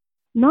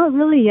 Not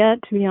really yet,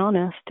 to be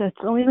honest. It's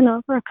only been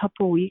out for a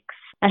couple weeks.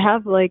 I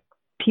have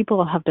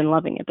people have been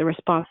loving it. The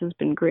response has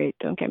been great.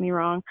 Don't get me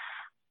wrong.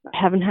 I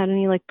haven't had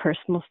any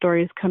personal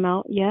stories come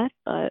out yet,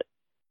 but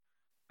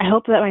I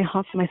hope that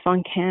my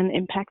song can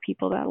impact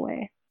people that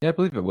way. Yeah, I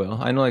believe it will.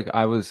 I know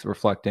I was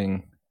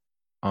reflecting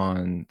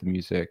on the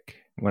music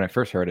when I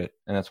first heard it,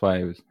 and that's why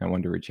I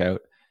wanted to reach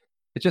out.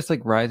 It's just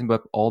rising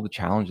above all the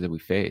challenges that we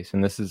face.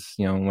 And this is,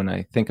 when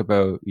I think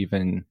about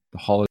even the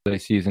holiday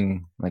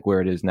season,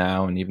 where it is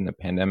now, and even the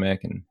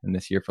pandemic and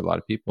this year for a lot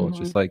of people, It's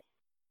just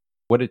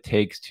what it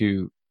takes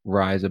to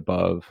rise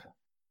above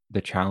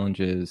the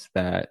challenges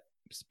that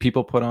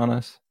people put on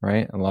us,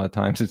 right? A lot of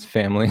times it's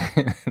family.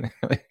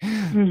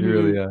 They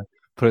really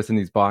put us in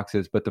these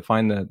boxes, but to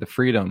find the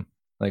freedom,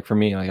 for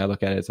me, I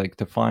look at it as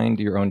to find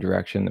your own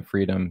direction, the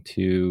freedom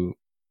to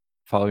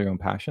follow your own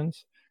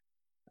passions.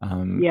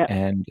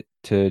 And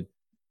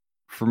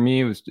for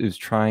me, it was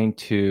trying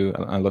to,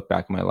 I look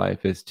back at my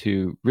life, is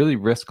to really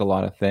risk a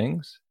lot of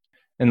things.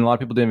 And a lot of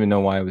people didn't even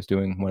know why I was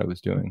doing what I was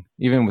doing,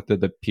 even with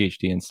the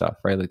PhD and stuff,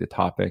 right? The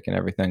topic and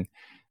everything.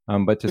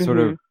 But to sort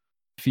of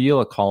feel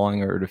a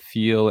calling, or to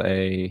feel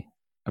a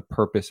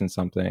purpose in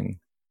something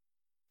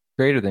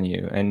greater than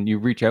you, and you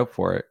reach out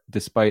for it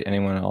despite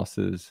anyone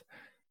else's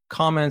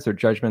comments or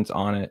judgments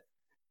on it.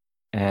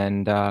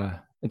 And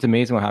it's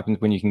amazing what happens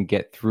when you can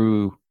get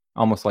through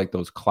almost like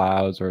those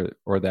clouds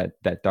or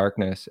that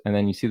darkness, and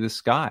then you see the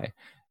sky,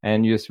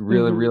 and you just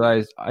really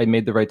realize I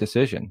made the right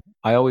decision.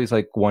 I always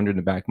wondered in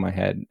the back of my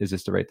head, is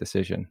this the right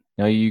decision?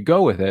 You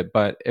go with it,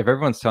 but if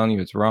everyone's telling you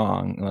it's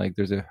wrong,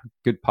 there's a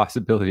good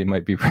possibility it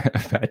might be a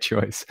bad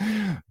choice.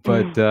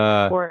 But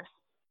of course.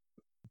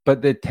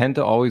 But they tend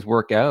to always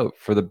work out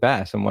for the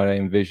best and what I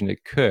envisioned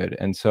it could.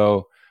 And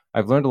so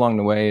I've learned along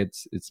the way,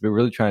 it's been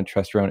really trying to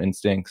trust your own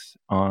instincts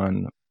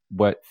on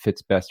what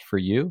fits best for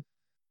you,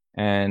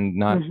 and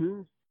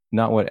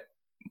not what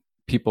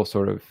people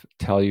sort of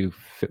tell you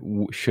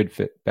should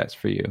fit best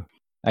for you.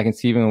 I can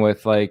see even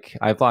with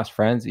I've lost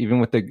friends, even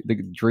with the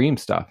dream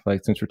stuff.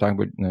 Since we're talking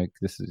about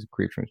this is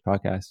Grief Dreams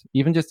podcast,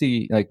 even just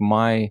the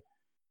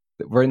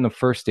right in the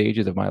first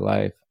stages of my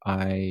life,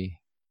 I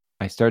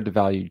started to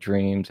value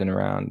dreams, and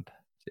around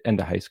the end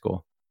of high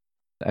school,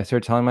 I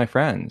started telling my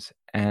friends,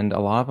 and a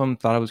lot of them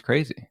thought I was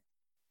crazy.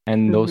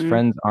 And those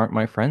friends aren't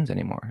my friends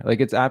anymore.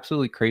 It's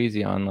absolutely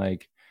crazy on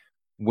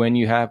when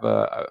you have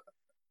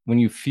when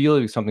you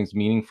feel something's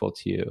meaningful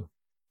to you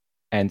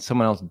and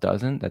someone else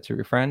doesn't, that's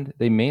your friend,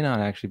 they may not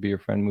actually be your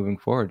friend moving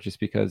forward, just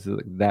because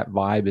that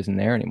vibe isn't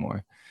there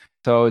anymore.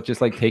 So it's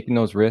just taking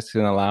those risks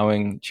and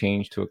allowing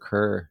change to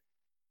occur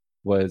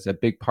was a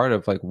big part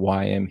of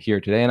why I'm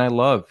here today. And I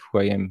love who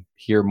I am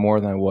here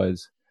more than I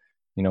was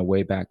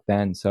way back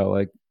then. So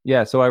like,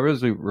 yeah, so I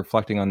was really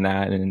reflecting on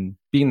that and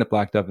being the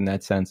Black Dove in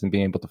that sense and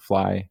being able to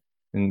fly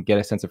and get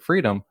a sense of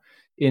freedom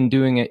in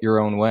doing it your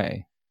own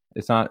way.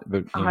 It's not,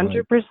 but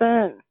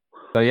 100%.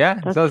 So yeah,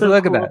 That's so so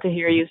look at cool that. to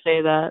hear you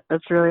say that.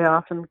 That's really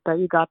awesome that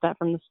you got that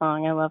from the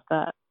song. I love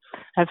that.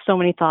 I have so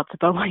many thoughts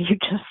about what you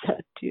just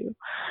said too.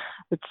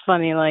 It's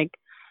funny, like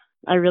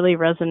I really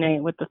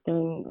resonate with the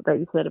thing that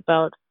you said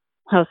about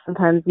how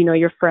sometimes,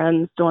 your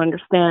friends don't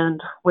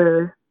understand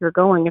where you're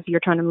going. If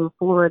you're trying to move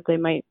forward, it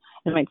might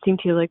seem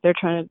to you like they're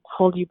trying to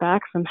hold you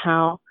back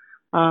somehow.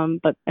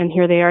 And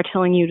here they are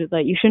telling you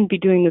that you shouldn't be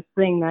doing this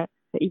thing that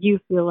you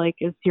feel like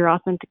is your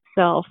authentic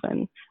self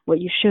and what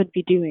you should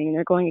be doing, and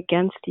they're going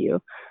against you.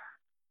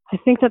 I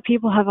think that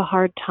people have a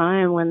hard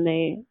time when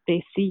they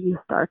see you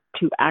start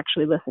to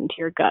actually listen to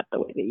your gut the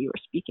way that you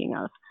were speaking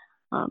of,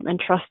 and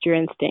trust your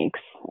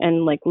instincts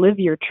and like live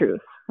your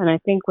truth. And I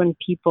think when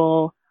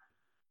people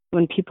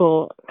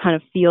kind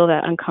of feel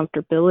that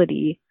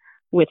uncomfortability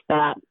with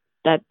that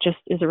just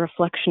is a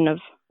reflection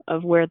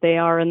of where they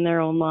are in their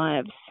own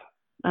lives.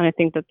 And I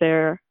think that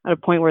they're at a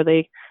point where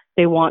they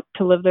want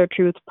to live their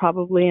truth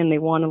probably, and they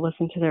want to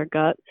listen to their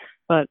gut,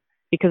 but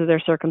because of their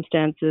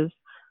circumstances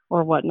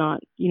or whatnot,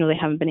 they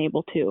haven't been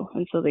able to.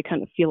 And so they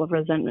kind of feel a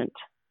resentment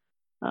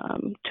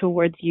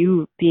towards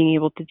you being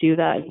able to do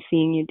that and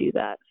seeing you do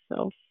that.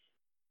 So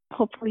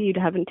hopefully you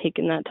haven't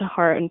taken that to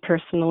heart and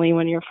personally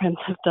when your friends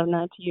have done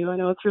that to you. I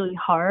know it's really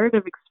hard.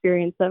 I've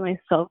experienced that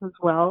myself as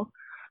well.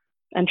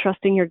 And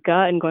trusting your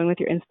gut and going with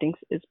your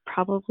instincts is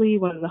probably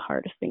one of the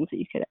hardest things that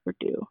you could ever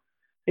do.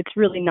 It's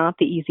really not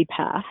the easy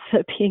path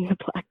of being a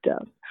Black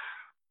Dove.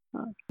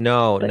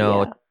 No,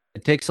 Yeah.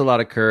 it takes a lot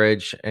of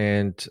courage,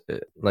 and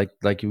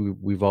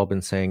we've all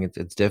been saying,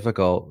 it's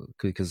difficult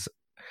because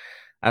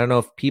I don't know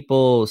if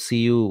people see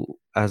you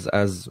as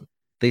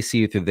they see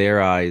you through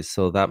their eyes,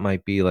 so that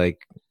might be like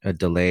a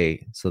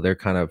delay. So they're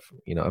kind of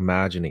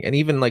imagining, and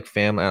even like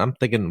family. I'm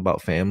thinking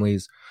about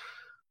families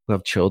who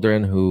have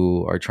children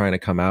who are trying to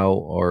come out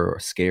or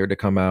scared to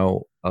come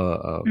out,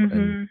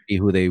 and be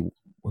who they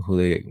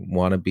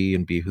want to be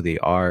and be who they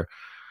are,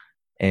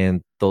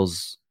 and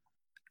those.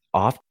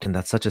 Often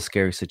that's such a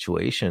scary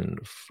situation,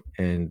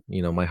 and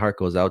my heart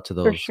goes out to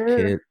those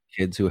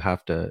kids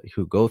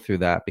who go through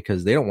that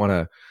because they don't want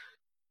to.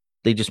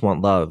 They just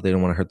want love. They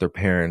don't want to hurt their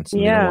parents,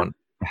 and they don't want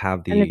to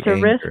have the and it's a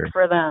anger. risk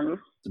for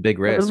them. It's a big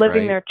risk,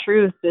 living right? their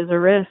truth is a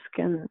risk,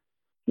 and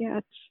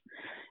it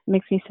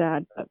makes me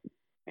sad. But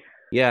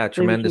yeah,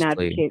 tremendously.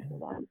 We can advocate for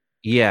that.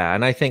 Yeah,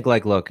 and I think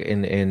look,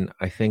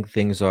 I think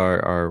things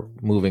are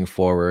moving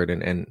forward,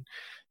 and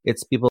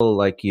it's people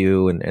like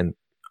you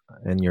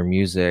and your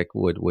music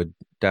would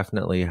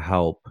definitely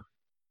help,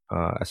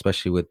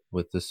 especially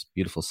with this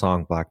beautiful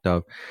song Black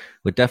Dove,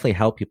 would definitely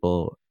help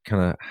people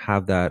kind of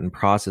have that and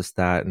process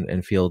that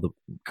and feel the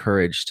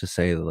courage to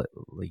say like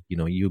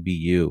you be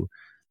you,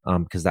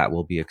 because that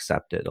will be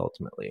accepted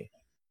ultimately.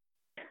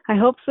 I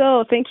hope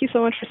so. Thank you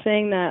so much for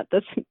saying that.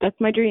 That's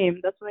my dream.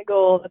 That's my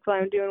goal. That's why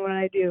I'm doing what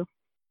I do.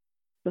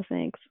 So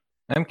thanks.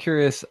 I'm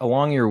curious,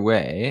 along your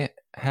way,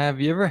 have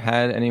you ever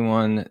had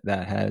anyone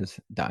that has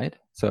died?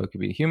 So it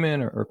could be a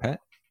human or pet?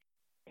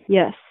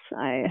 Yes,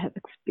 I have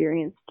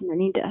experienced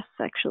many deaths,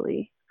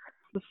 actually.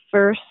 The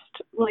first,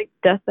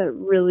 death that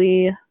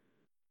really,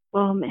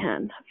 oh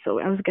man. So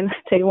I was going to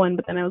say one,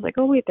 but then I was like,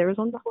 oh wait, there was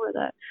one before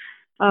that.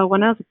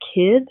 When I was a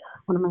kid,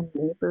 one of my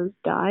neighbors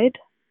died,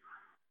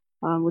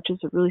 which is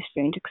a really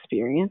strange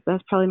experience.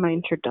 That's probably my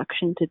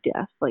introduction to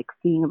death, like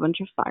seeing a bunch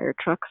of fire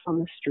trucks on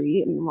the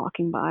street and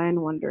walking by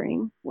and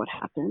wondering what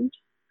happened.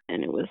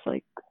 And it was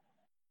like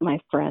my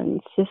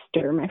friend's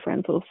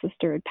little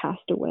sister had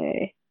passed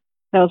away.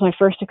 That was my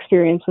first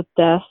experience with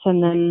death.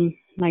 And then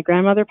my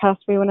grandmother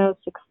passed away when I was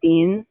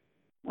 16.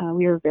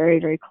 We were very,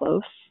 very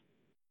close.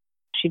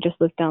 She just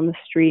lived down the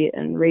street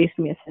and raised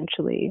me,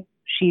 essentially.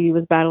 She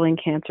was battling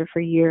cancer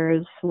for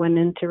years, went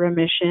into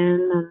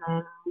remission, and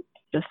then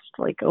just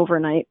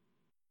overnight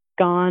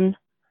gone.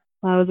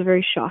 It was a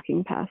very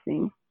shocking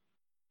passing.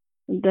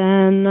 And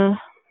then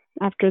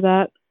after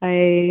that,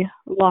 I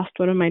lost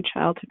one of my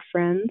childhood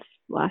friends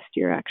last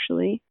year,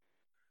 actually.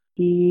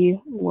 He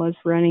was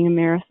running a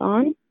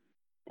marathon,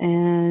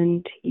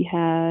 and he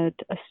had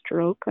a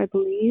stroke, I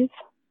believe.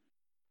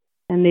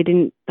 And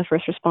the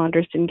first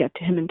responders didn't get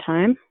to him in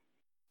time.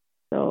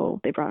 So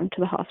they brought him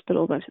to the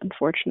hospital, but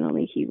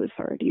unfortunately he was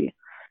already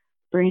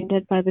brain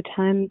dead by the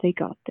time they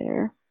got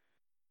there.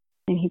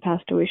 And he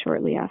passed away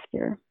shortly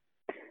after.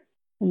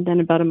 And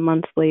then about a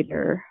month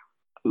later,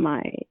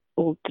 my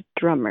old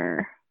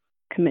drummer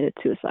committed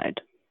suicide.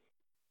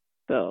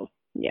 So,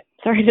 yeah,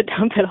 sorry to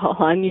dump it all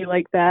on you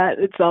like that.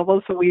 It's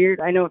almost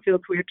weird. I know it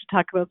feels weird to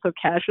talk about so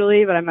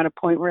casually, but I'm at a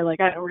point where I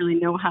don't really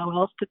know how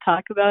else to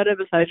talk about it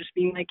besides just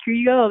being like, here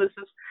you go.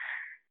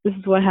 This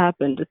is what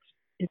happened.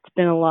 It's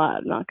been a lot,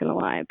 I'm not going to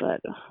lie, but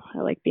I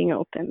like being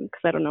open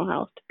because I don't know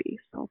how else to be.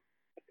 So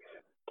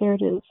there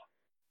it is.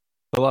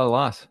 A lot of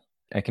loss.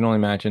 I can only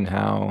imagine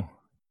how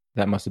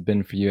that must have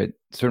been for you at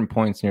certain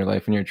points in your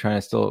life when you're trying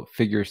to still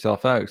figure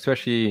yourself out,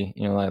 especially,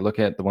 I look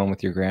at the one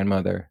with your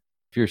grandmother.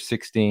 If you're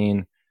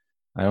 16,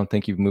 I don't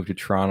think you've moved to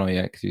Toronto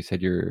yet because you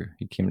said you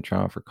came to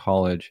Toronto for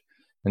college.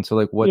 And so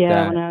like what Yeah,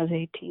 that when I was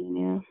 18,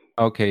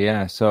 yeah. okay,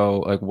 yeah. So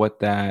like what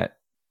that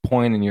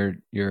point in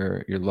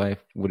your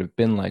life would have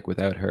been like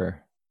without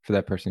her for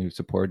that person who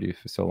supported you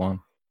for so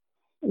long.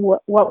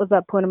 What was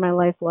that point in my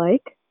life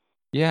like?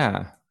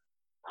 Yeah.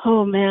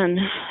 Oh man,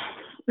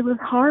 it was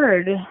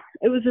hard.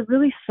 It was a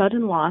really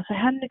sudden loss. I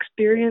hadn't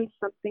experienced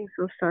something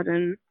so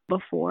sudden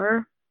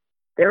before.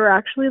 There were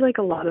actually like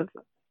a lot of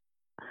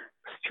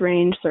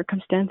strange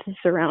circumstances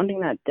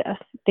surrounding that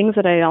death, things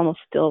that I almost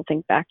still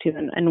think back to,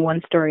 and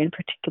one story in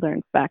particular,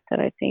 in fact, that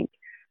I think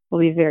will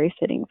be very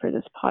fitting for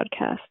this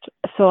podcast.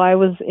 So I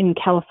was in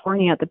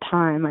California at the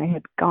time. I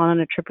had gone on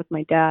a trip with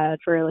my dad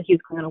for, like, he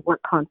was going on a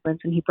work conference,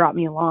 and he brought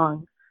me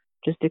along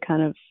just to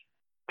kind of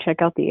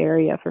check out the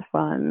area for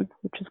fun,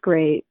 which was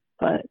great.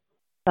 But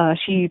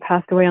she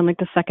passed away on like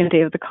the second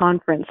day of the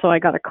conference, so I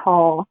got a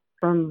call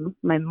from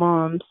my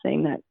mom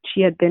saying that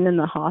she had been in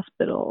the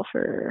hospital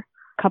for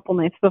couple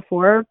nights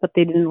before, but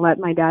they didn't let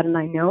my dad and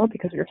I know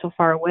because we were so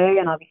far away,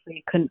 and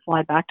obviously couldn't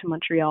fly back to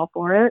Montreal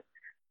for it.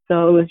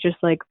 So it was just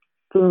like,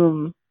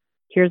 boom,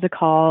 here's a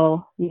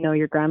call,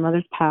 your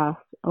grandmother's passed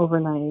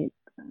overnight.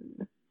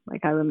 And,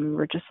 like, I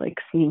remember just like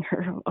seeing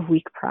her a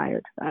week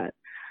prior to that.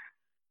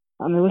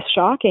 It was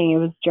shocking. It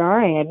was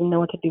jarring. I didn't know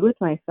what to do with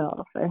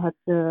myself. I had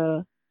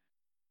to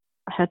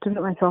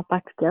get myself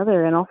back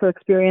together and also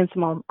experience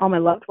all my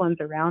loved ones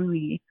around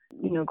me,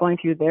 going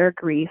through their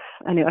grief,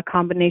 and a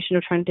combination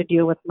of trying to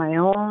deal with my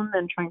own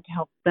and trying to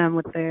help them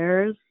with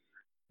theirs.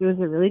 It was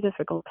a really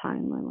difficult time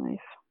in my life.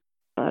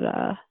 But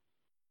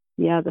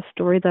yeah, the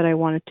story that I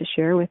wanted to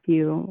share with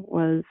you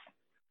was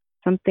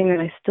something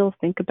that I still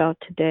think about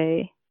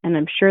today, and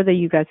I'm sure that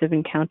you guys have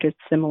encountered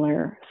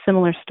similar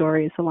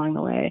stories along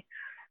the way.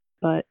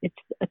 But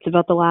it's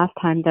about the last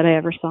time that I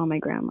ever saw my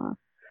grandma.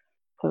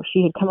 So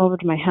she had come over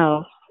to my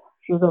house.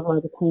 She was over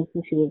at the place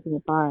that she was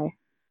nearby.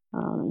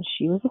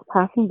 She was just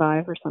passing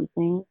by for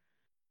something,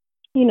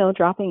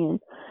 dropping in.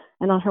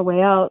 And on her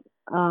way out,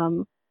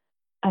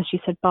 as she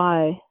said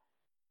bye,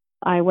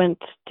 I went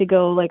to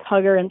go like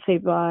hug her and say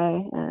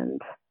bye.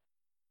 And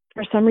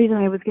for some reason,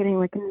 I was getting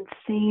like an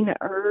insane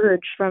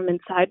urge from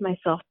inside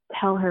myself to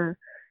tell her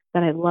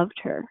that I loved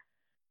her.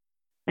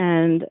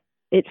 And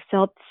it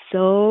felt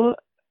so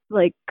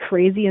like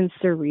crazy and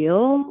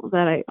surreal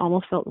that I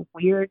almost felt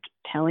weird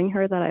telling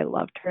her that I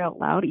loved her out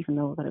loud, even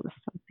though that it was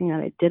something that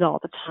I did all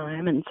the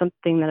time and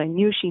something that I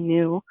knew she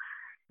knew.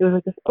 It was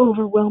like this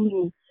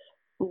overwhelming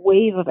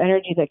wave of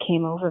energy that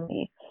came over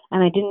me,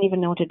 and I didn't even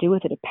know what to do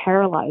with it. It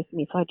paralyzed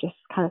me, so I just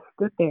kind of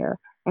stood there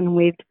and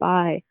waved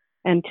by.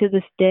 And to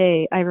this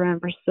day, I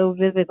remember so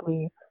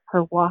vividly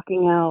her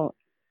walking out,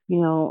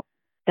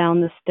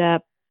 down the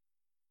step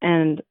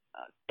and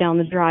down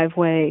the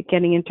driveway,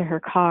 getting into her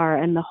car,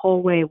 and the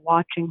whole way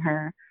watching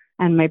her.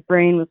 And my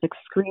brain was like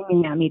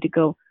screaming at me to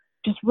go,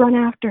 just run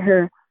after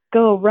her,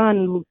 go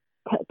run,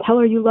 tell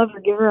her you love her,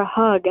 give her a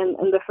hug. And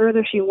the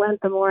further she went,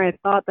 the more I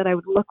thought that I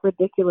would look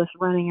ridiculous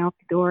running out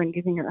the door and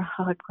giving her a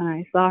hug when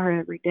I saw her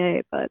every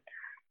day. But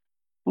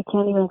I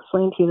can't even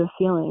explain to you the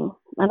feeling.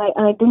 And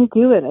I didn't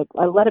do it.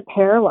 I let it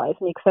paralyze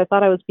me because I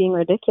thought I was being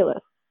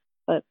ridiculous.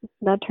 But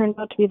that turned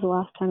out to be the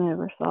last time I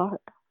ever saw her.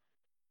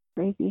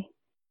 Crazy.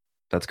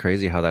 That's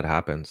crazy how that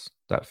happens,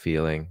 that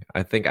feeling.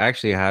 I think I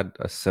actually had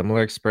a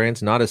similar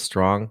experience, not as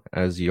strong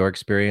as your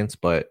experience,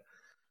 but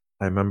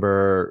I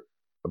remember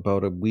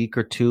about a week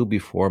or two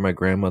before my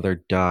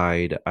grandmother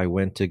died, I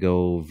went to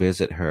go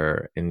visit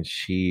her, and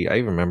I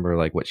even remember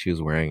like what she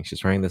was wearing.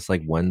 She's wearing this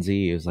like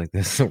onesie. It was like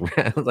this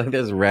red, like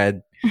this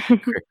red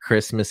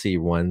Christmassy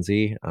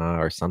onesie,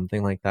 or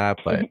something like that.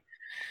 But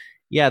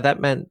yeah,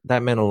 that meant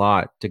a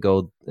lot to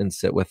go and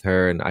sit with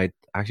her. And I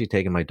actually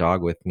taken my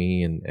dog with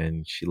me,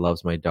 and she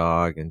loves my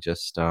dog, and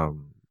just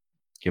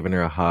giving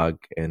her a hug.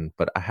 And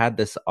but I had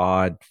this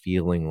odd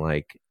feeling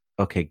like,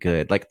 okay,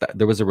 good. Like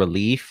there was a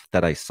relief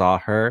that I saw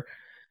her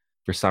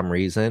for some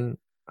reason.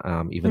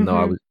 Even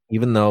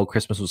though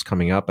Christmas was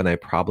coming up, and I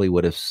probably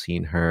would have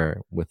seen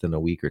her within a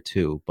week or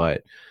two,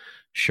 but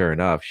sure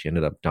enough, she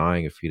ended up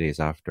dying a few days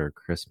after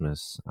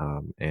Christmas.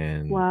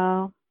 And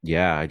Wow.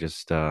 yeah, I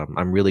just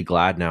I'm really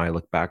glad now I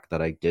look back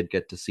that I did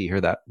get to see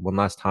her that one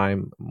last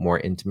time more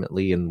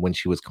intimately, and when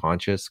she was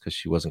conscious, because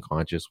she wasn't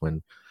conscious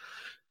when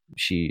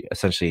she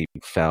essentially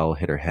fell,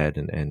 hit her head,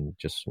 and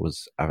just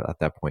was at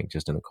that point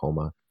just in a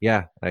coma.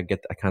 Yeah, I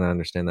kind of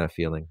understand that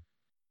feeling.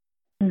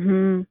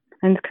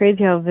 And it's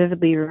crazy how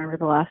vividly you remember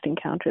the last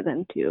encounter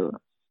then too.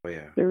 Oh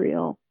yeah.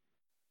 Surreal.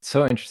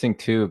 So interesting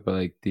too, but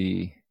like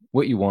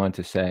what you wanted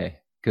to say,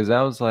 because that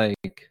was like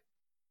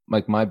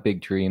my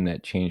big dream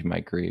that changed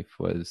my grief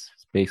was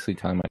basically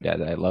telling my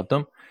dad that I loved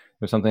him. It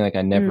was something like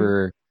I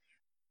never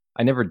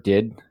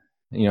did.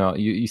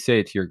 You say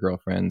it to your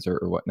girlfriends or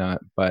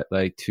whatnot, but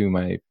like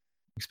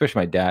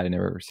especially my dad, I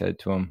never ever said it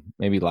to him.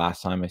 Maybe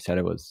last time I said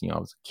it was, I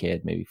was a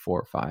kid, maybe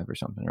 4 or 5 or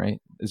something, right?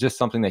 It's just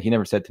something that he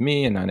never said to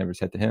me and I never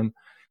said to him.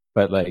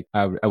 But like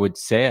I would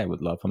say I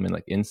would love him in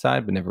like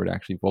inside, but never would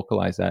actually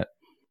vocalize that.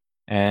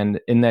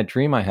 And in that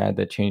dream I had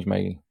that changed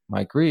my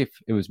my grief,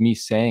 it was me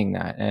saying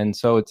that. And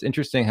so it's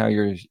interesting how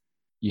you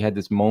had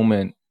this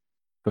moment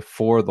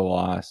before the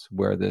loss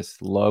where this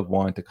love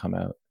wanted to come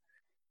out,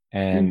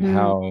 and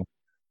how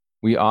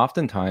we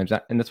oftentimes,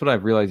 and that's what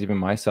I've realized even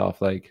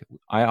myself, like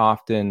I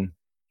often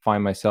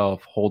find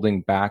myself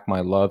holding back my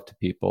love to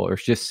people, or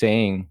just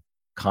saying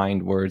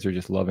kind words or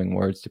just loving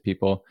words to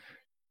people,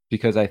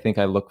 because I think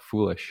I look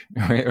foolish,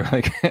 right? Or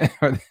like,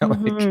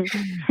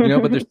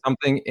 but there's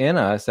something in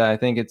us that I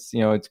think it's,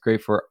 it's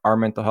great for our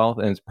mental health,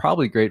 and it's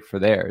probably great for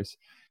theirs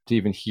to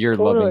even hear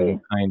loving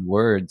and kind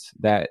words,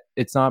 that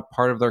it's not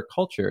part of their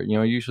culture.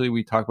 Usually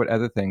we talk about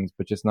other things,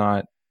 but just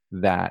not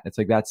that. It's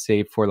like that's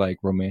saved for like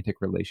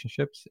romantic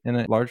relationships in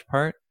a large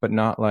part, but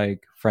not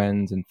like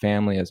friends and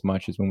family as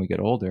much as when we get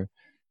older.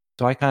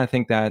 So I kind of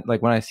think that,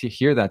 like, when I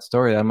hear that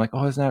story, I'm like,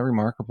 oh, isn't that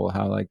remarkable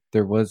how like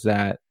there was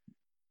that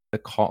the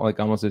call, like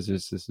almost as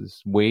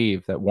this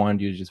wave that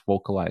wanted you to just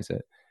vocalize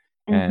it.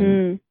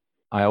 And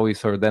I always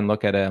sort of then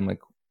look at it, I'm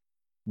like,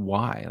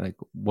 why? Like,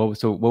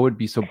 what would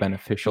be so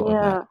beneficial of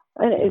that?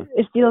 And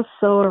it feels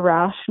so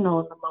irrational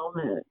in the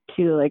moment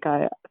too. Like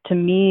to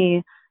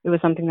me, it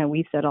was something that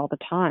we said all the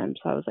time.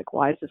 So I was like,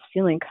 why is this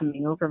feeling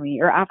coming over me?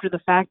 Or after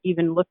the fact,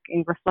 even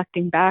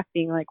reflecting back,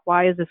 being like,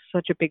 why is this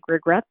such a big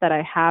regret that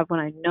I have when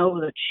I know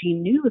that she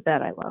knew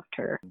that I loved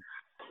her?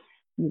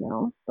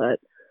 But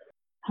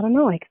I don't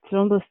know, like it's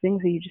one of those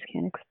things that you just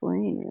can't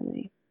explain,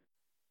 really.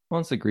 Well,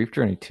 it's a grief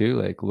journey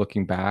too, like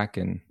looking back,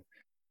 and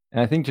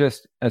I think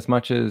just as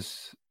much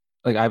as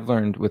like I've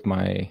learned with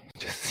my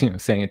just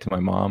saying it to my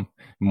mom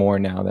more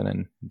now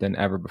than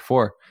ever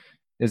before,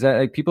 is that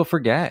like people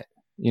forget,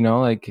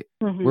 like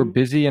we're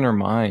busy in our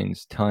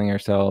minds telling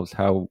ourselves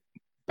how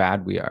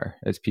bad we are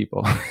as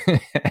people.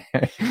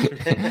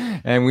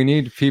 And we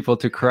need people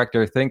to correct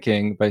our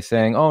thinking by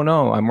saying, oh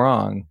no, I'm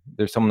wrong,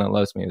 there's someone that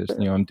loves me, there's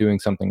I'm doing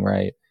something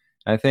right.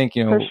 I think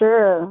for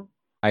sure,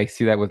 I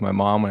see that with my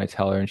mom when I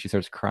tell her and she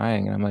starts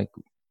crying, and I'm like,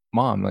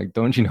 Mom, like,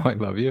 don't you know I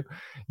love you?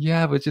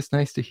 Yeah, but it's just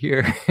nice to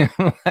hear.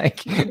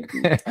 Like,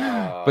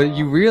 but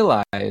you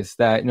realize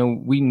that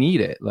we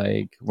need it.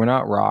 Like, we're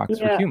not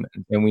rocks, we're humans,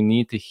 and we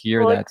need to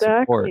hear that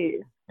support.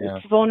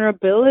 It's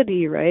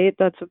vulnerability, right?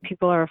 That's what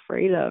people are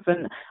afraid of.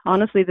 And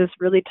honestly, this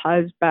really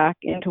ties back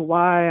into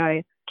why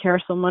I care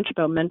so much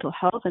about mental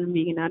health and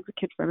being an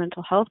advocate for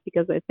mental health,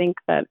 because I think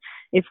that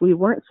if we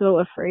weren't so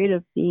afraid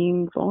of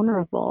being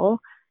vulnerable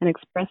and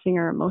expressing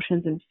our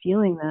emotions and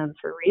feeling them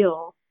for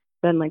real,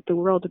 then like the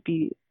world would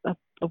be a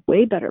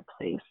way better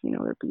place.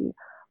 There'd be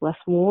less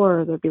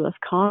war, there'd be less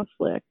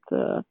conflict,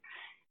 you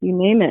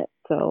name it.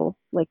 So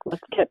like,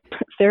 let's get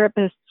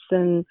therapists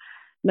and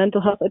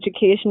mental health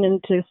education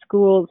into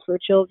schools for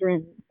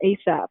children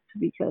ASAP,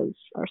 because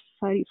our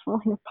society's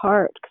falling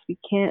apart because we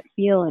can't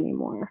feel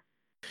anymore.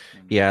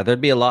 Yeah,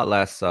 there'd be a lot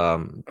less,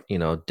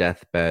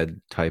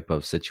 deathbed type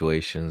of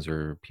situations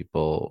where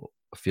people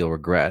feel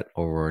regret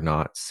over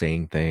not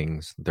saying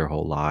things their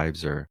whole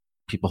lives, or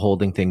people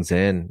holding things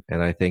in.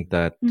 And I think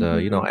that,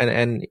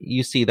 and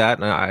you see that,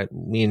 and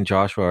me and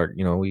Joshua,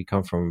 we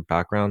come from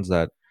backgrounds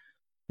that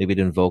maybe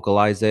didn't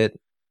vocalize it.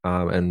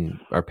 And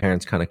our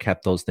parents kind of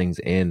kept those things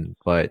in.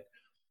 But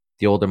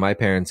the older my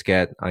parents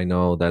get, I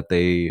know that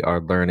they are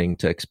learning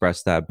to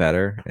express that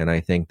better. And I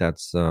think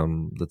that's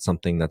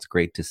something that's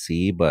great to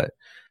see. But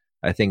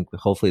I think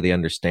hopefully they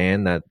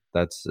understand that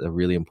that's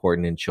really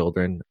important in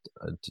children,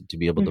 to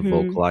be able to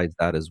vocalize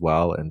that as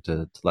well, and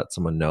to let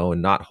someone know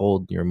and not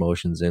hold your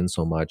emotions in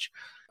so much.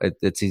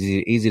 It's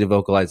easy to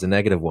vocalize the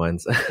negative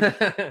ones.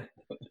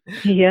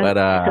 Yeah.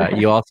 But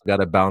you also got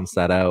to balance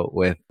that out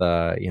with,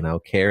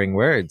 caring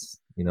words,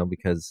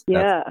 because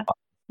that's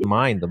the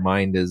mind. The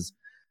mind is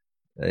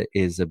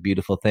a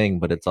beautiful thing,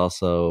 but it's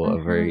also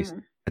a very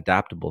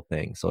adaptable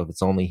thing. So if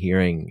it's only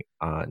hearing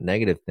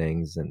negative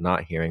things and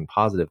not hearing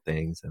positive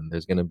things, and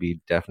there's going to be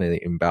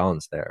definitely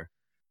imbalance there.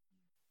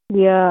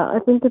 Yeah, I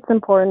think it's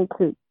important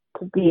to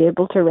be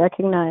able to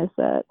recognize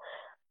that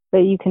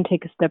you can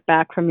take a step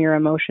back from your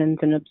emotions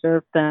and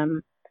observe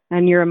them,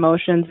 and your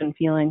emotions and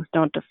feelings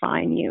don't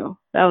define you.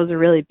 That was a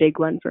really big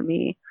one for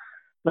me.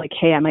 Like,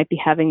 hey, I might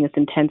be having this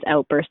intense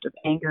outburst of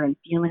anger and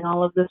feeling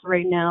all of this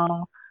right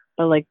now,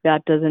 but like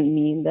that doesn't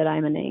mean that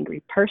I'm an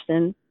angry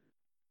person.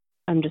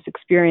 I'm just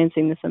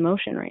experiencing this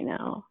emotion right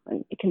now,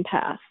 and it can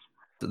pass.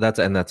 That's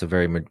a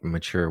very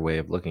mature way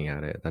of looking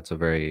at it. That's a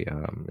very,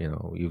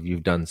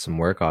 you've done some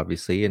work,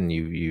 obviously, and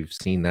you've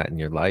seen that in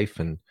your life,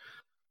 and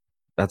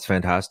that's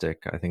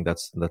fantastic. I think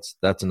that's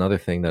another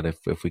thing that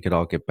if we could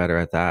all get better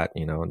at that,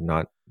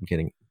 not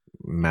getting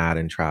mad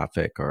in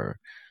traffic, or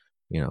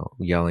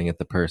yelling at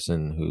the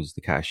person who's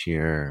the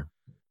cashier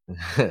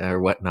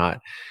or whatnot,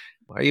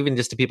 or even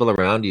just the people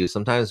around you.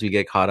 Sometimes we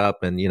get caught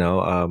up in,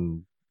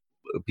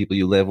 people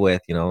you live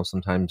with.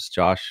 Sometimes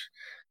Josh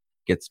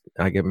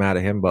I get mad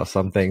at him about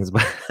some things,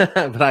 but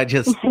I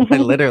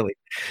literally,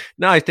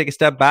 no, I take a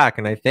step back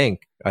and I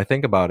think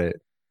about it.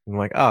 I'm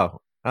like,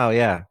 oh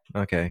yeah,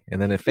 okay, and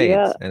then it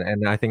fades.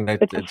 And I think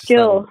that it's a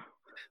skill,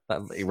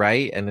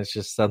 right? And it's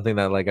just something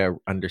that, like, I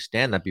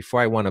understand that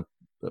before I want to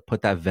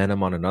put that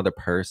venom on another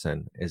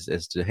person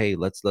is to, hey,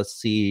 let's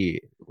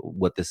see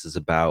what this is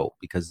about,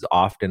 because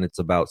often it's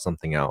about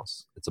something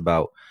else. It's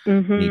about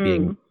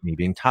Mhm. me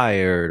being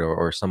tired,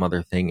 or some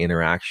other thing,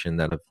 interaction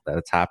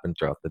that's happened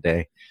throughout the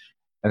day.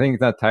 I think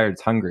it's not tired,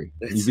 it's hungry.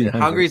 You It's being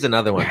hungry. hungry is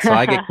another one. So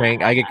I get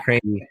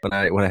cranky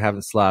when I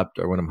haven't slept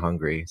or when I'm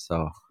hungry.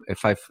 So It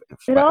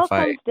all if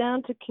I comes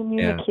down to yeah,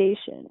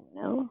 communication, you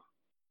know?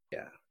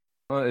 yeah.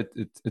 Well,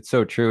 it's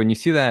so true, and you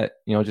see that,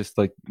 you know, just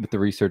like with the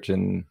research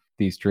in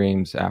these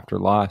dreams after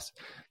loss,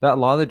 that a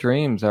lot of the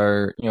dreams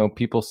are, you know,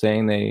 people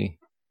saying they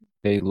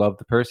love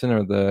the person,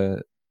 or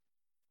the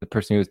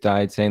person who has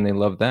died saying they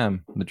love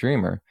them, the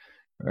dreamer,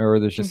 or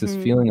there's just this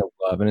Mhm. feeling of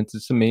love, and it's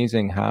just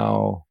amazing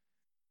how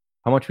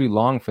much we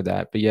long for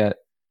that, but yet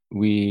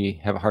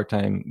we have a hard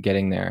time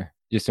getting there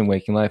just in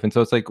waking life. And so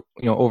it's like,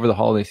 you know, over the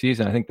holiday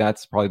season, I think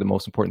that's probably the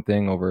most important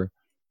thing over,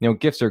 you know,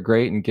 gifts are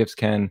great, and gifts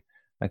can,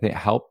 I think,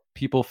 help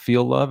people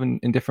feel love in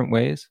different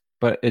ways.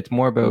 But it's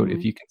more about if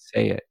Mhm. you can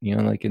say it, you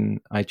know, like, and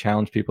I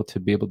challenge people to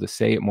be able to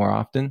say it more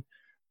often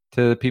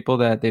to the people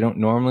that they don't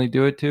normally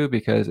do it to,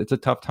 because it's a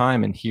tough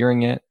time, and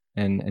hearing it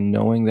and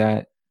knowing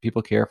that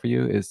people care for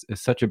you is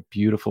such a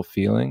beautiful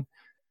feeling.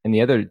 And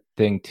the other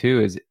thing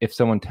too is, if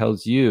someone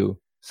tells you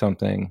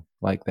something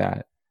like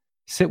that,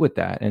 sit with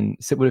that and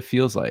sit what it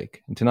feels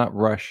like, and to not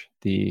rush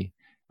the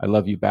I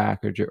love you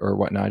back, or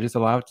whatnot. Just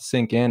allow it to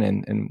sink in,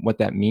 and what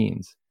that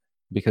means.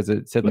 Because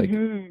it said, like,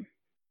 Mhm.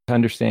 to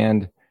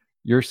understand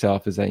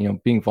yourself is that, you know,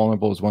 being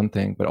vulnerable is one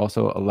thing, but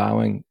also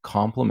allowing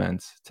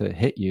compliments to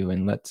hit you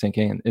and let sink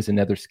in is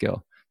another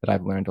skill that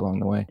I've learned along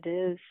the way. It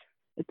is.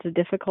 It's a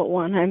difficult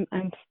one.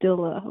 I'm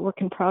still a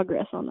work in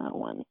progress on that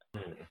one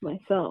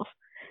myself.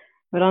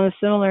 But on a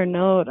similar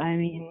note, I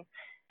mean,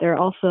 there are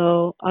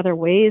also other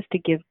ways to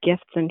give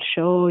gifts and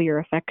show your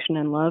affection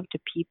and love to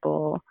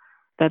people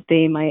that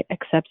they might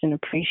accept and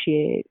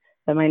appreciate,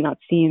 that might not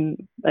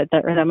seem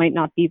that might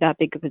not be that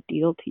big of a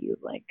deal to you.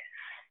 Like,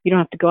 you don't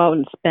have to go out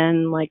and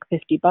spend like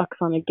 $50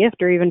 on a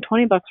gift, or even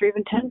 $20, or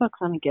even $10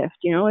 on a gift.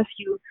 You know, if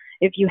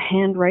you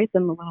handwrite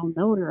them a little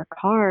note or a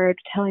card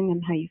telling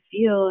them how you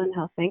feel and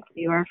how thankful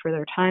you are for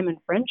their time and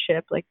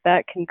friendship, like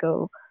that can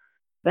go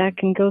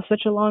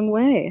such a long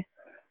way.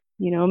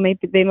 You know,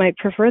 maybe they might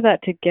prefer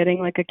that to getting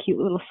like a cute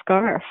little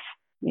scarf.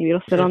 Maybe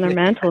it'll sit on their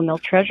mantle and they'll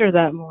treasure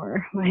that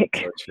more. Like,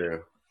 So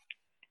true.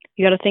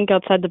 you got to think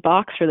outside the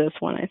box for this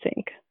one, I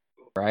think.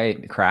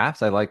 Right.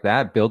 Crafts, I like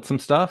that. Build some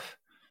stuff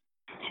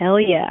Hell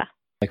yeah.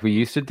 like we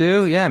used to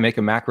do. Yeah. Make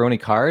a macaroni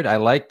card. I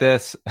like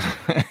this.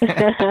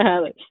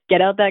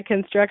 Get out that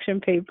construction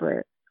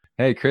paper.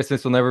 Hey,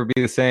 Christmas will never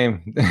be the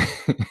same.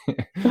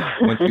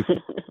 Once you...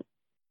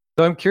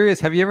 So I'm curious,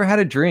 have you ever had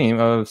a dream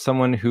of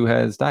someone who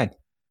has died?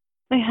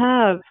 I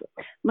have.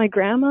 My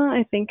grandma,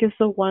 I think, is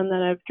the one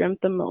that I've dreamt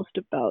the most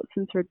about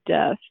since her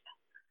death.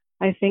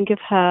 I think I've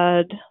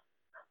had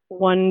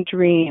one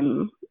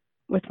dream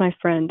with my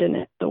friend in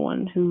it, the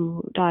one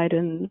who died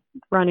in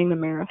running the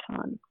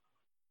marathon.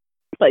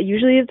 But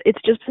usually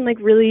it's just been like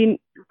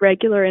really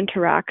regular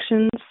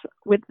interactions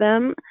with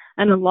them,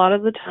 and a lot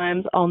of the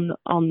times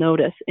I'll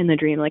notice in the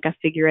dream, like I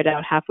figure it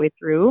out halfway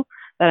through,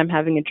 that I'm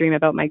having a dream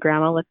about my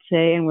grandma, let's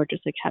say, and we're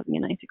just like having a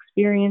nice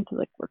experience,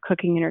 like we're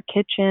cooking in her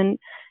kitchen,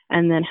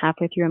 and then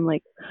halfway through I'm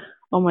like,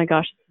 oh my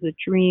gosh, this is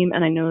a dream,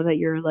 and I know that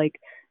you're like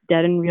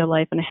dead in real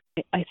life, and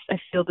I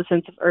feel the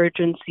sense of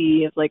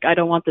urgency of like, I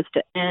don't want this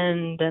to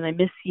end, and I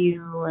miss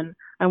you, and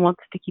I want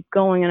this to keep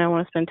going, and I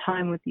want to spend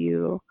time with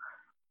you.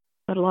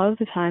 But a lot of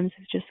the times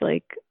it's just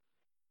like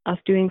us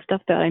doing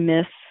stuff that I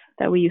miss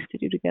that we used to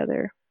do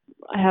together.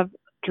 I have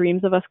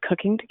dreams of us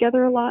cooking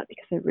together a lot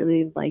because I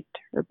really liked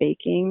her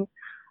baking,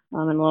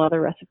 and a lot of the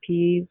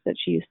recipes that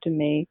she used to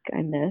make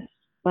I miss.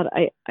 But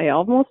I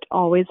almost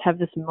always have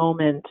this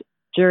moment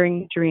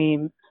during the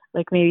dream,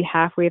 like maybe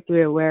halfway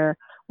through, where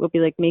we'll be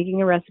like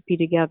making a recipe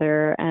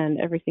together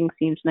and everything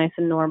seems nice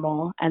and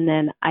normal. And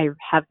then I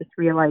have this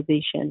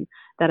realization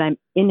that I'm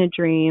in a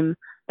dream,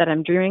 that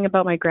I'm dreaming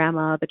about my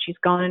grandma, that she's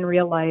gone in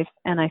real life.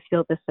 And I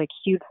feel this like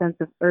huge sense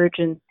of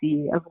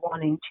urgency of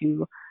wanting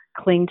to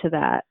cling to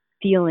that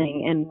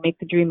feeling and make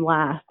the dream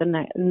last. And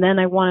then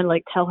I want to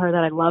like tell her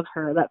that I love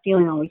her. That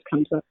feeling always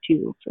comes up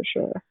too, for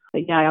sure.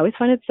 But yeah, I always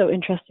find it so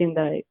interesting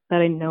that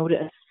I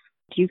notice.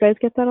 Do you guys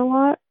get that a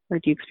lot? Or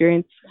do you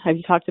experience, have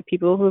you talked to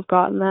people who have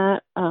gotten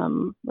that,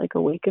 like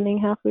awakening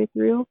halfway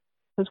through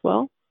as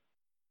well?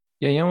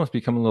 Yeah, you almost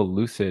become a little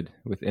lucid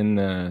within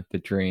the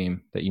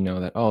dream, that you know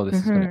that, oh, this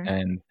is going Mm-hmm. to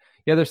end.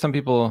 Yeah, there's some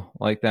people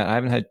like that. I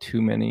haven't had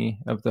too many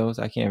of those.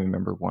 I can't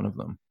remember one of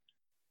them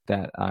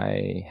that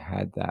I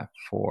had that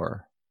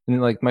for.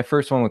 And like my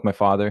first one with my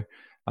father,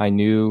 I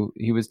knew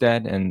he was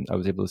dead and I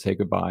was able to say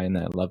goodbye and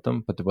that I loved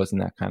him, but there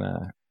wasn't that kind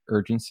of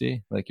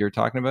urgency like you're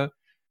talking about.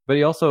 But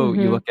he also,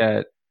 you Mm-hmm. look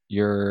at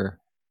your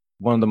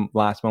one of the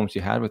last moments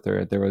you had with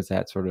her, there was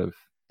that sort of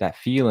that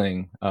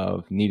feeling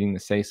of needing to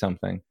say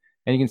something.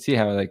 And you can see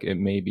how like it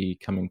may be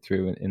coming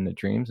through in the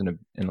dreams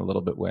in a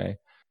little bit way.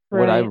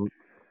 What I Right.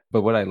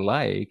 but what I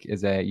like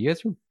is that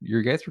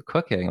you guys were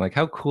cooking. Like,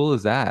 how cool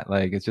is that?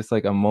 Like, it's just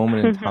like a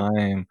moment in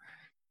time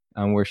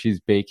where she's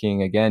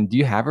baking again. Do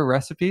you have her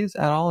recipes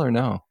at all or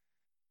no?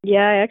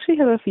 Yeah, I actually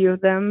have a few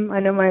of them. I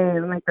know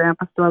my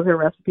grandpa still has her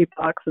recipe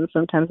box, and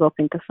sometimes I'll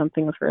think of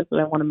something of hers that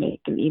I want to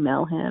make and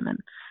email him, and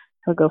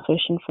he'll go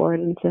fishing for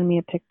it and send me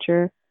a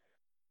picture.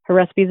 Her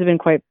recipes have been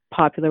quite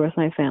popular with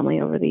my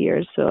family over the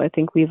years, so I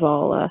think we've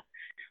all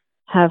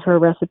have her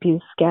recipes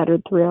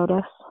scattered throughout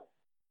us.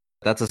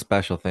 That's a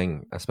special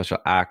thing, a special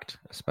act,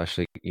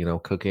 especially,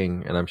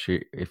 cooking. And I'm sure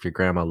if your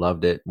grandma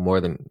loved it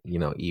more than,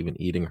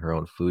 even eating her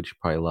own food, she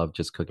probably loved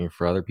just cooking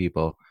for other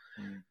people.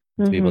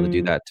 To be able to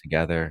do that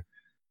together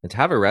and to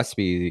have her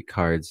recipe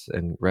cards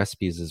and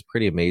recipes is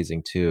pretty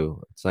amazing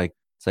too. It's like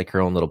her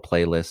own little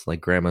playlist,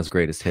 like grandma's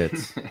greatest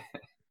hits.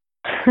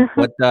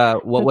 What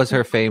was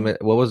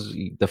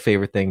the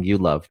favorite thing you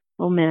loved?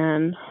 Oh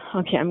man.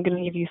 Okay, I'm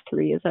gonna give you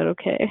 3. Is that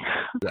okay?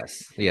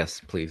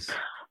 Yes, please.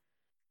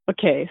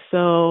 Okay,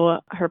 so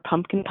her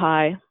pumpkin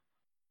pie,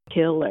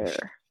 killer.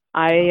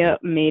 I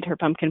made her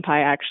pumpkin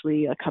pie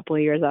actually a couple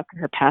of years after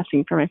her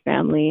passing for my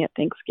family at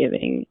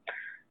Thanksgiving,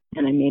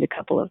 and I made a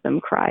couple of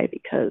them cry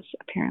because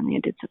apparently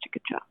I did such a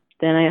good job.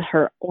 Then I had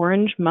her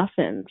orange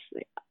muffins.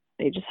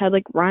 They just had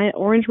like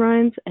orange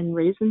rinds and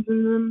raisins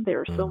in them. They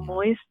were so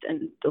moist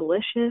and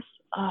delicious.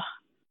 Oh,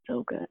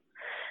 so good.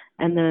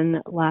 And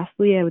then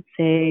lastly, I would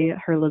say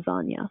her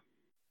lasagna.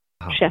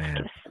 Chef's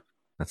kiss.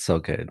 That's so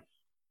good.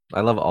 I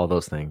love all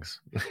those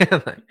things.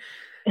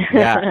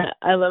 Yeah.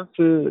 I love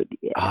food.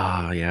 Yeah.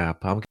 Oh, yeah.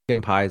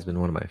 Pumpkin pie has been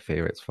one of my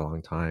favorites for a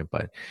long time.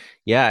 But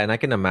yeah, and I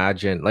can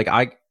imagine, like,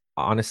 I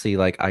honestly,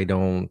 like, I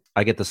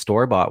get the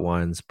store-bought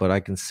ones, but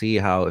I can see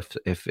how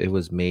if it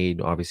was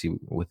made, obviously,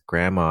 with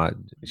grandma,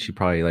 she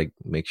probably, like,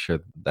 make sure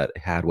that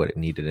it had what it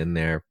needed in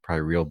there,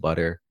 probably real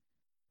butter.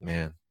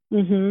 Man.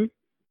 Mm-hmm.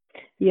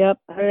 Yep.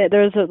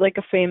 There's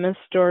a famous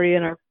story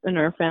in our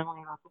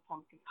family about the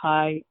pumpkin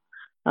pie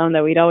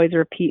that we'd always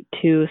repeat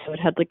too, so it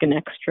had like an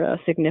extra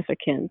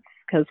significance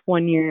because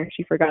one year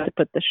she forgot to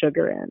put the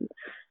sugar in,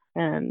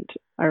 and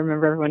I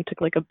remember everyone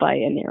took like a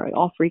bite and they were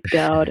all freaked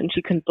out, and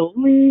she couldn't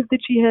believe that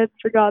she had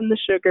forgotten the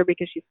sugar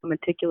because she's so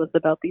meticulous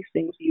about these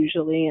things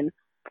usually, and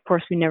of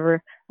course we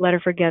never let her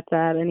forget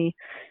that any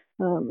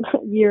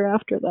year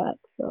after that.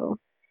 So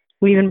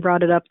we even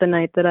brought it up the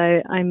night that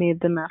I made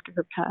them after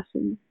her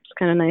passing. It's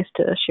kind of nice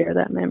to share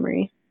that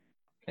memory.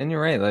 And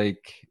you're right,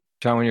 like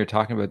John, when you're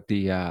talking about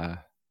the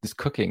this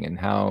cooking and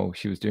how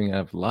she was doing it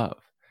out of love.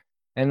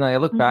 And I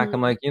look back,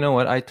 I'm like, you know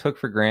what? I took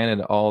for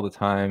granted all the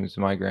times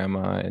my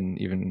grandma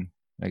and even,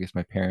 I guess,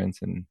 my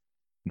parents and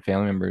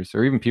family members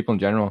or even people in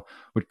general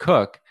would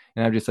cook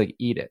and I'd just like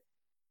eat it.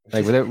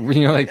 Like without,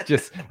 like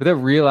just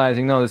without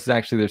realizing, no, this is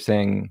actually, they're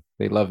saying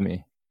they love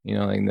me,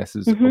 like this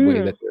is a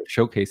way that they're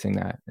showcasing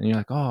that. And you're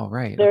like, oh,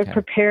 right. They're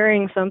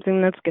preparing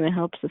something that's going to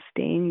help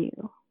sustain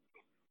you.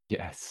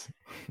 Yes.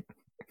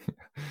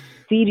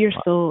 Feed your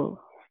soul.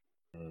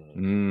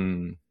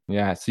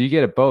 Yeah, so you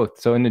get it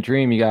both. So in the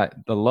dream, you got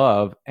the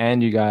love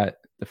and you got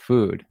the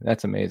food.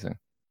 That's amazing.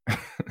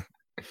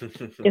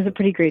 It's a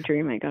pretty great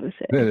dream, I gotta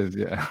say. It is,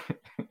 yeah.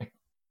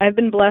 I've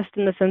been blessed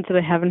in the sense that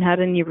I haven't had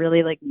any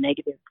really like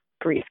negative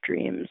grief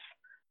dreams.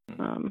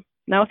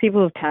 Not with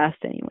people who've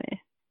passed anyway.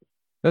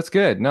 That's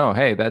good. No,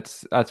 hey,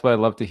 that's what I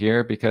love to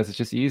hear because it's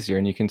just easier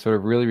and you can sort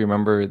of really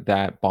remember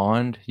that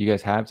bond you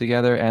guys have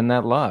together and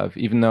that love,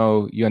 even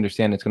though you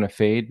understand it's going to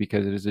fade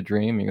because it is a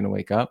dream. You're going to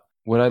wake up.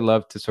 What I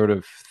love to sort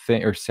of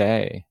think or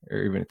say or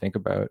even think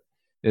about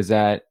is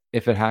that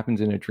if it happens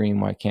in a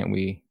dream, why can't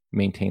we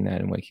maintain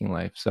that in waking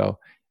life? So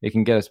it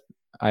can get us,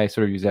 I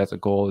sort of use that as a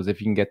goal, is if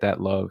you can get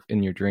that love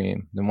in your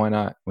dream, then why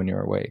not when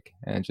you're awake?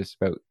 And it's just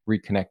about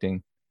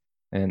reconnecting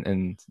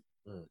and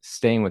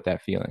staying with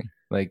that feeling,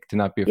 like to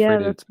not be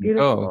afraid to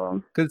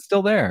go because it's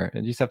still there.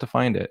 And you just have to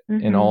find it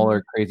in all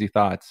our crazy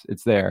thoughts.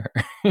 It's there.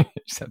 You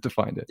just have to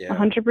find it.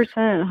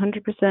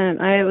 100%.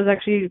 I was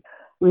actually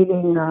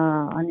reading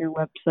on your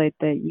website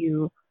that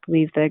you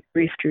believe that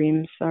grief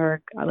dreams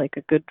are like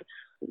a good,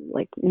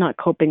 like not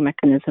coping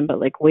mechanism, but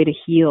like way to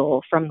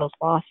heal from those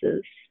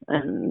losses.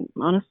 And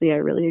honestly, I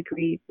really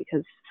agree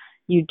because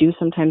you do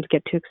sometimes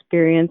get to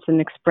experience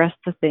and express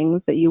the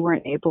things that you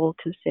weren't able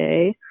to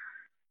say,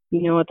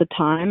 at the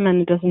time.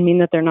 And it doesn't mean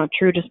that they're not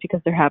true just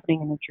because they're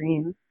happening in a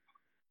dream.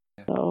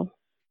 So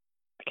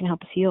it can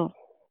help us heal.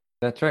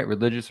 That's right.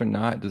 Religious or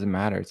not, it doesn't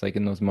matter. It's like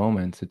in those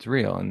moments, it's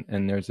real.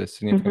 And there's a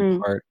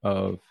significant part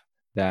of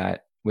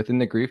that within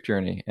the grief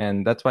journey.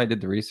 And that's why I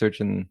did the research.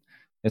 And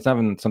it's not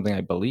even something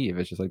I believe.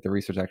 It's just like the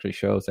research actually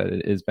shows that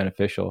it is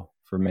beneficial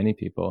for many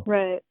people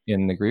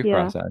in the grief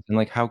process. And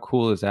like, how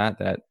cool is that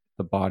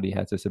the body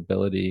has this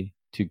ability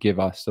to give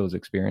us those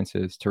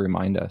experiences to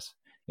remind us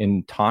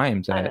in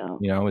times that,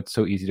 it's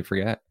so easy to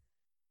forget.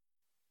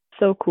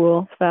 So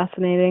cool.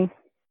 Fascinating.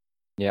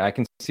 Yeah, I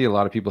can see a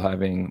lot of people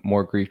having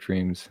more grief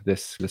dreams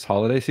this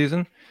holiday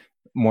season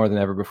more than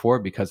ever before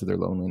because of their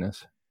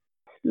loneliness.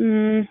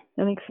 That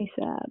makes me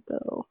sad,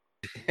 though.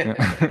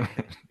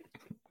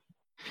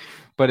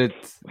 But it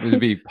would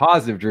be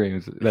positive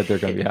dreams that they're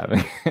going to be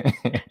having.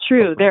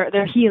 True,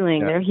 they're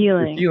healing. Yeah. They're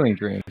healing. They're healing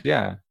dreams.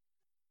 Yeah.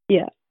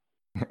 Yeah,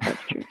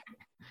 that's true.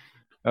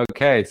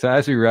 Okay, so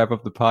as we wrap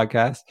up the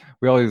podcast,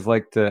 we always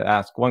like to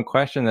ask one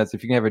question. That's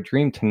if you can have a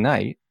dream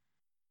tonight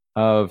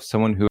of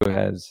someone who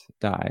has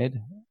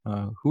died,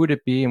 who would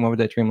it be and what would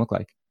that dream look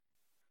like?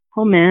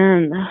 Oh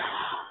man,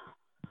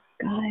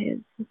 guys,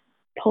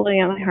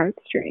 pulling at my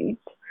heartstrings.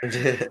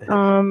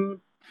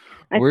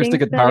 Where's the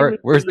guitar?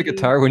 Where's the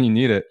guitar when you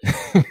need it?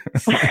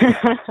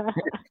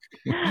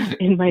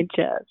 In my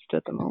chest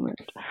at the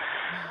moment.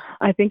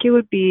 I think it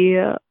would be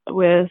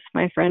with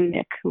my friend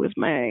Nick, who was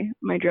my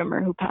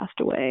drummer who passed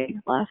away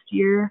last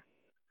year.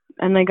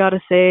 And I gotta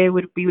say,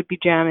 we would be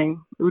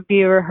jamming. It would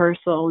be a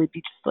rehearsal. We'd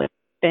be just like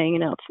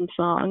banging out some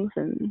songs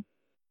and,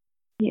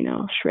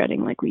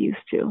 shredding like we used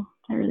to.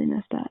 I really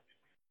miss that.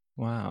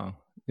 Wow.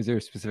 Is there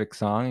a specific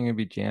song you're gonna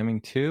be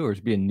jamming to, or is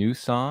it be a new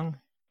song?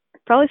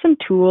 Probably some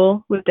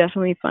Tool would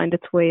definitely find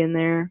its way in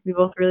there. We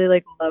both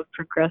really love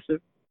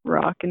progressive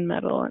rock and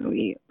metal, and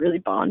we really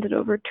bonded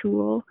over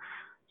Tool.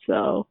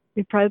 So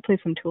we'd probably play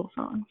some Tool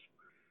songs.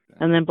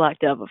 And then Black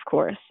Dove, of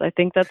course. I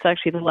think that's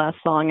actually the last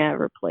song I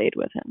ever played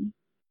with him.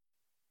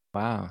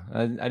 Wow.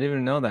 I didn't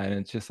even know that. And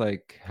it's just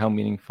like how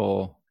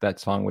meaningful that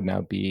song would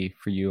now be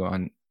for you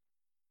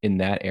in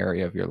that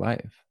area of your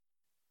life.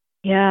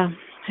 Yeah,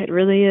 it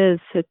really is.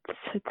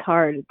 It's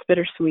hard. It's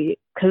bittersweet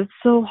because it's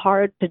so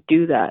hard to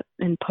do that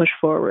and push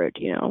forward.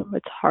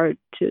 It's hard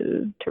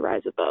to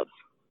rise above.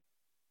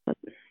 But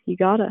you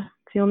gotta.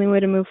 It's the only way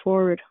to move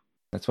forward.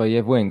 That's why you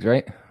have wings,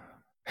 right?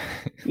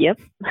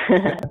 Yep.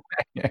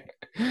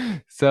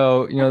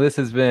 So, this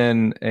has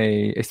been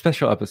a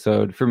special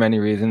episode for many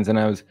reasons. And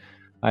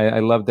I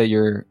love that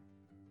you're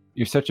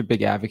such a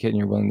big advocate and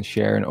you're willing to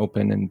share and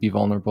open and be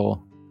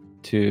vulnerable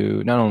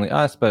to not only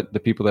us, but the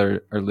people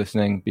that are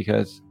listening,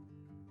 because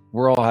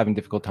we're all having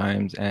difficult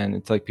times. And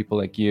it's like people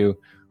like you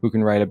who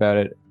can write about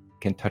it,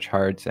 can touch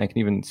hearts, and can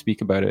even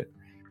speak about it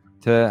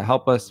to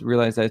help us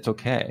realize that it's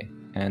okay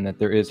and that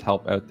there is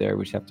help out there.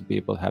 We just have to be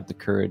able to have the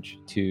courage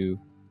to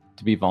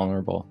be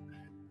vulnerable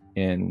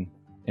in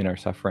our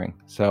suffering.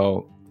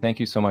 So thank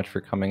you so much for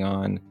coming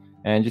on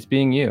and just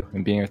being you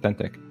and being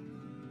authentic.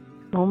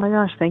 Oh my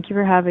gosh, thank you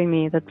for having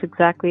me. That's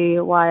exactly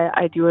why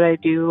I do what I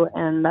do,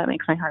 and that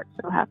makes my heart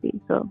so happy.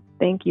 So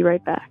thank you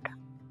right back.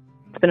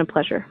 It's been a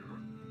pleasure.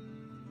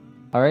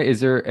 All right,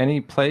 is there any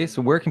place,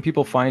 where can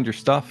people find your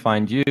stuff,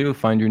 find you,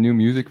 find your new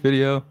music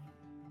video,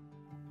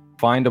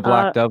 find a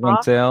Black Dove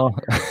on sale?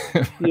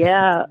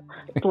 Yeah,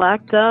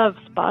 Black Dove,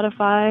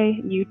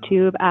 Spotify,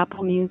 YouTube,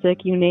 Apple Music,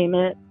 you name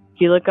it.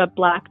 If you look up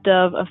Black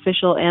Dove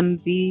official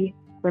MV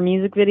for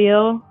music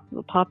video,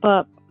 it'll pop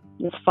up.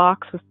 It's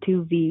Fox with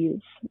 2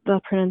 V's.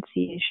 The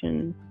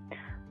pronunciation,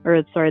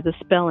 the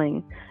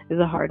spelling is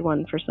a hard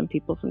one for some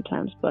people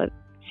sometimes, but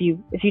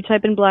if you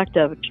type in Black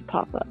Dove, it should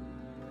pop up.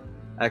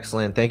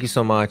 Excellent. Thank you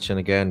so much. And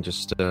again,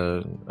 just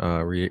to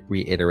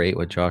reiterate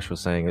what Josh was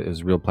saying, it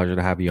was a real pleasure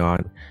to have you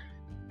on.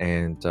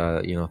 And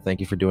thank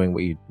you for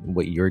doing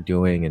what you're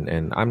doing.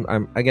 And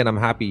I'm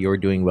happy you're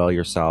doing well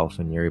yourself,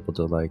 and you're able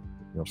to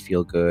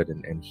feel good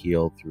and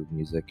heal through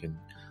music, and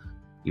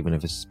even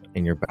if it's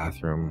in your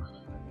bathroom.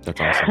 That's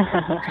awesome.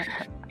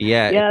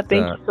 Yeah.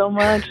 Thank you so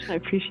much. I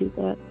appreciate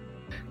that.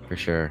 For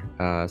sure.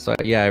 So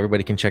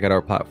everybody can check out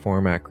our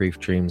platform at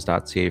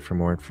griefdreams.ca for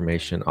more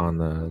information on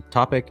the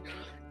topic.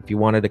 If you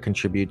wanted to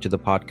contribute to the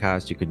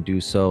podcast, you can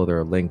do so. There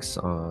are links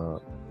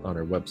on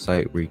our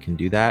website where you can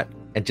do that.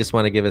 And just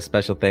want to give a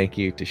special thank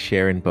you to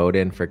Sharon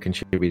Bowden for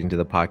contributing to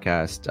the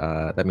podcast.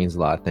 That means a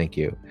lot. Thank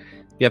you.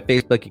 If you have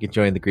Facebook, you can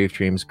join the Grief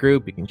Dreams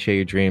group. You can share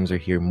your dreams or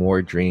hear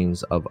more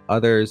dreams of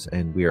others.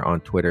 And we are on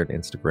Twitter and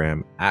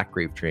Instagram at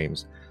Grief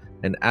Dreams.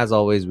 And as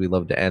always, we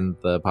love to end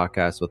the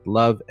podcast with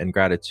love and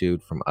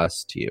gratitude from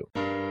us to you.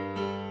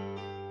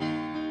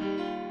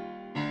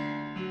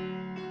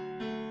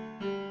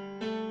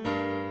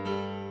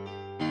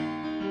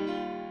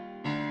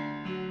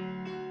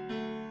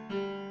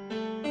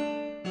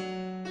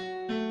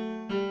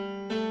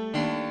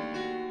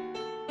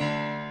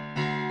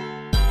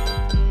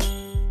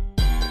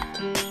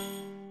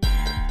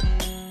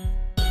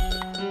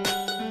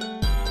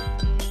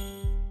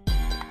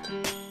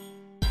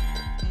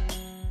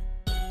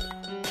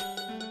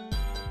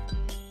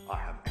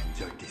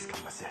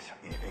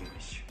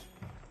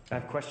 I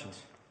have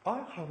questions.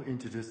 I have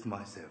introduced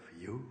myself.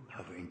 You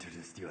have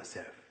introduced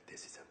yourself.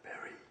 This is a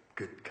very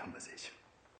good conversation.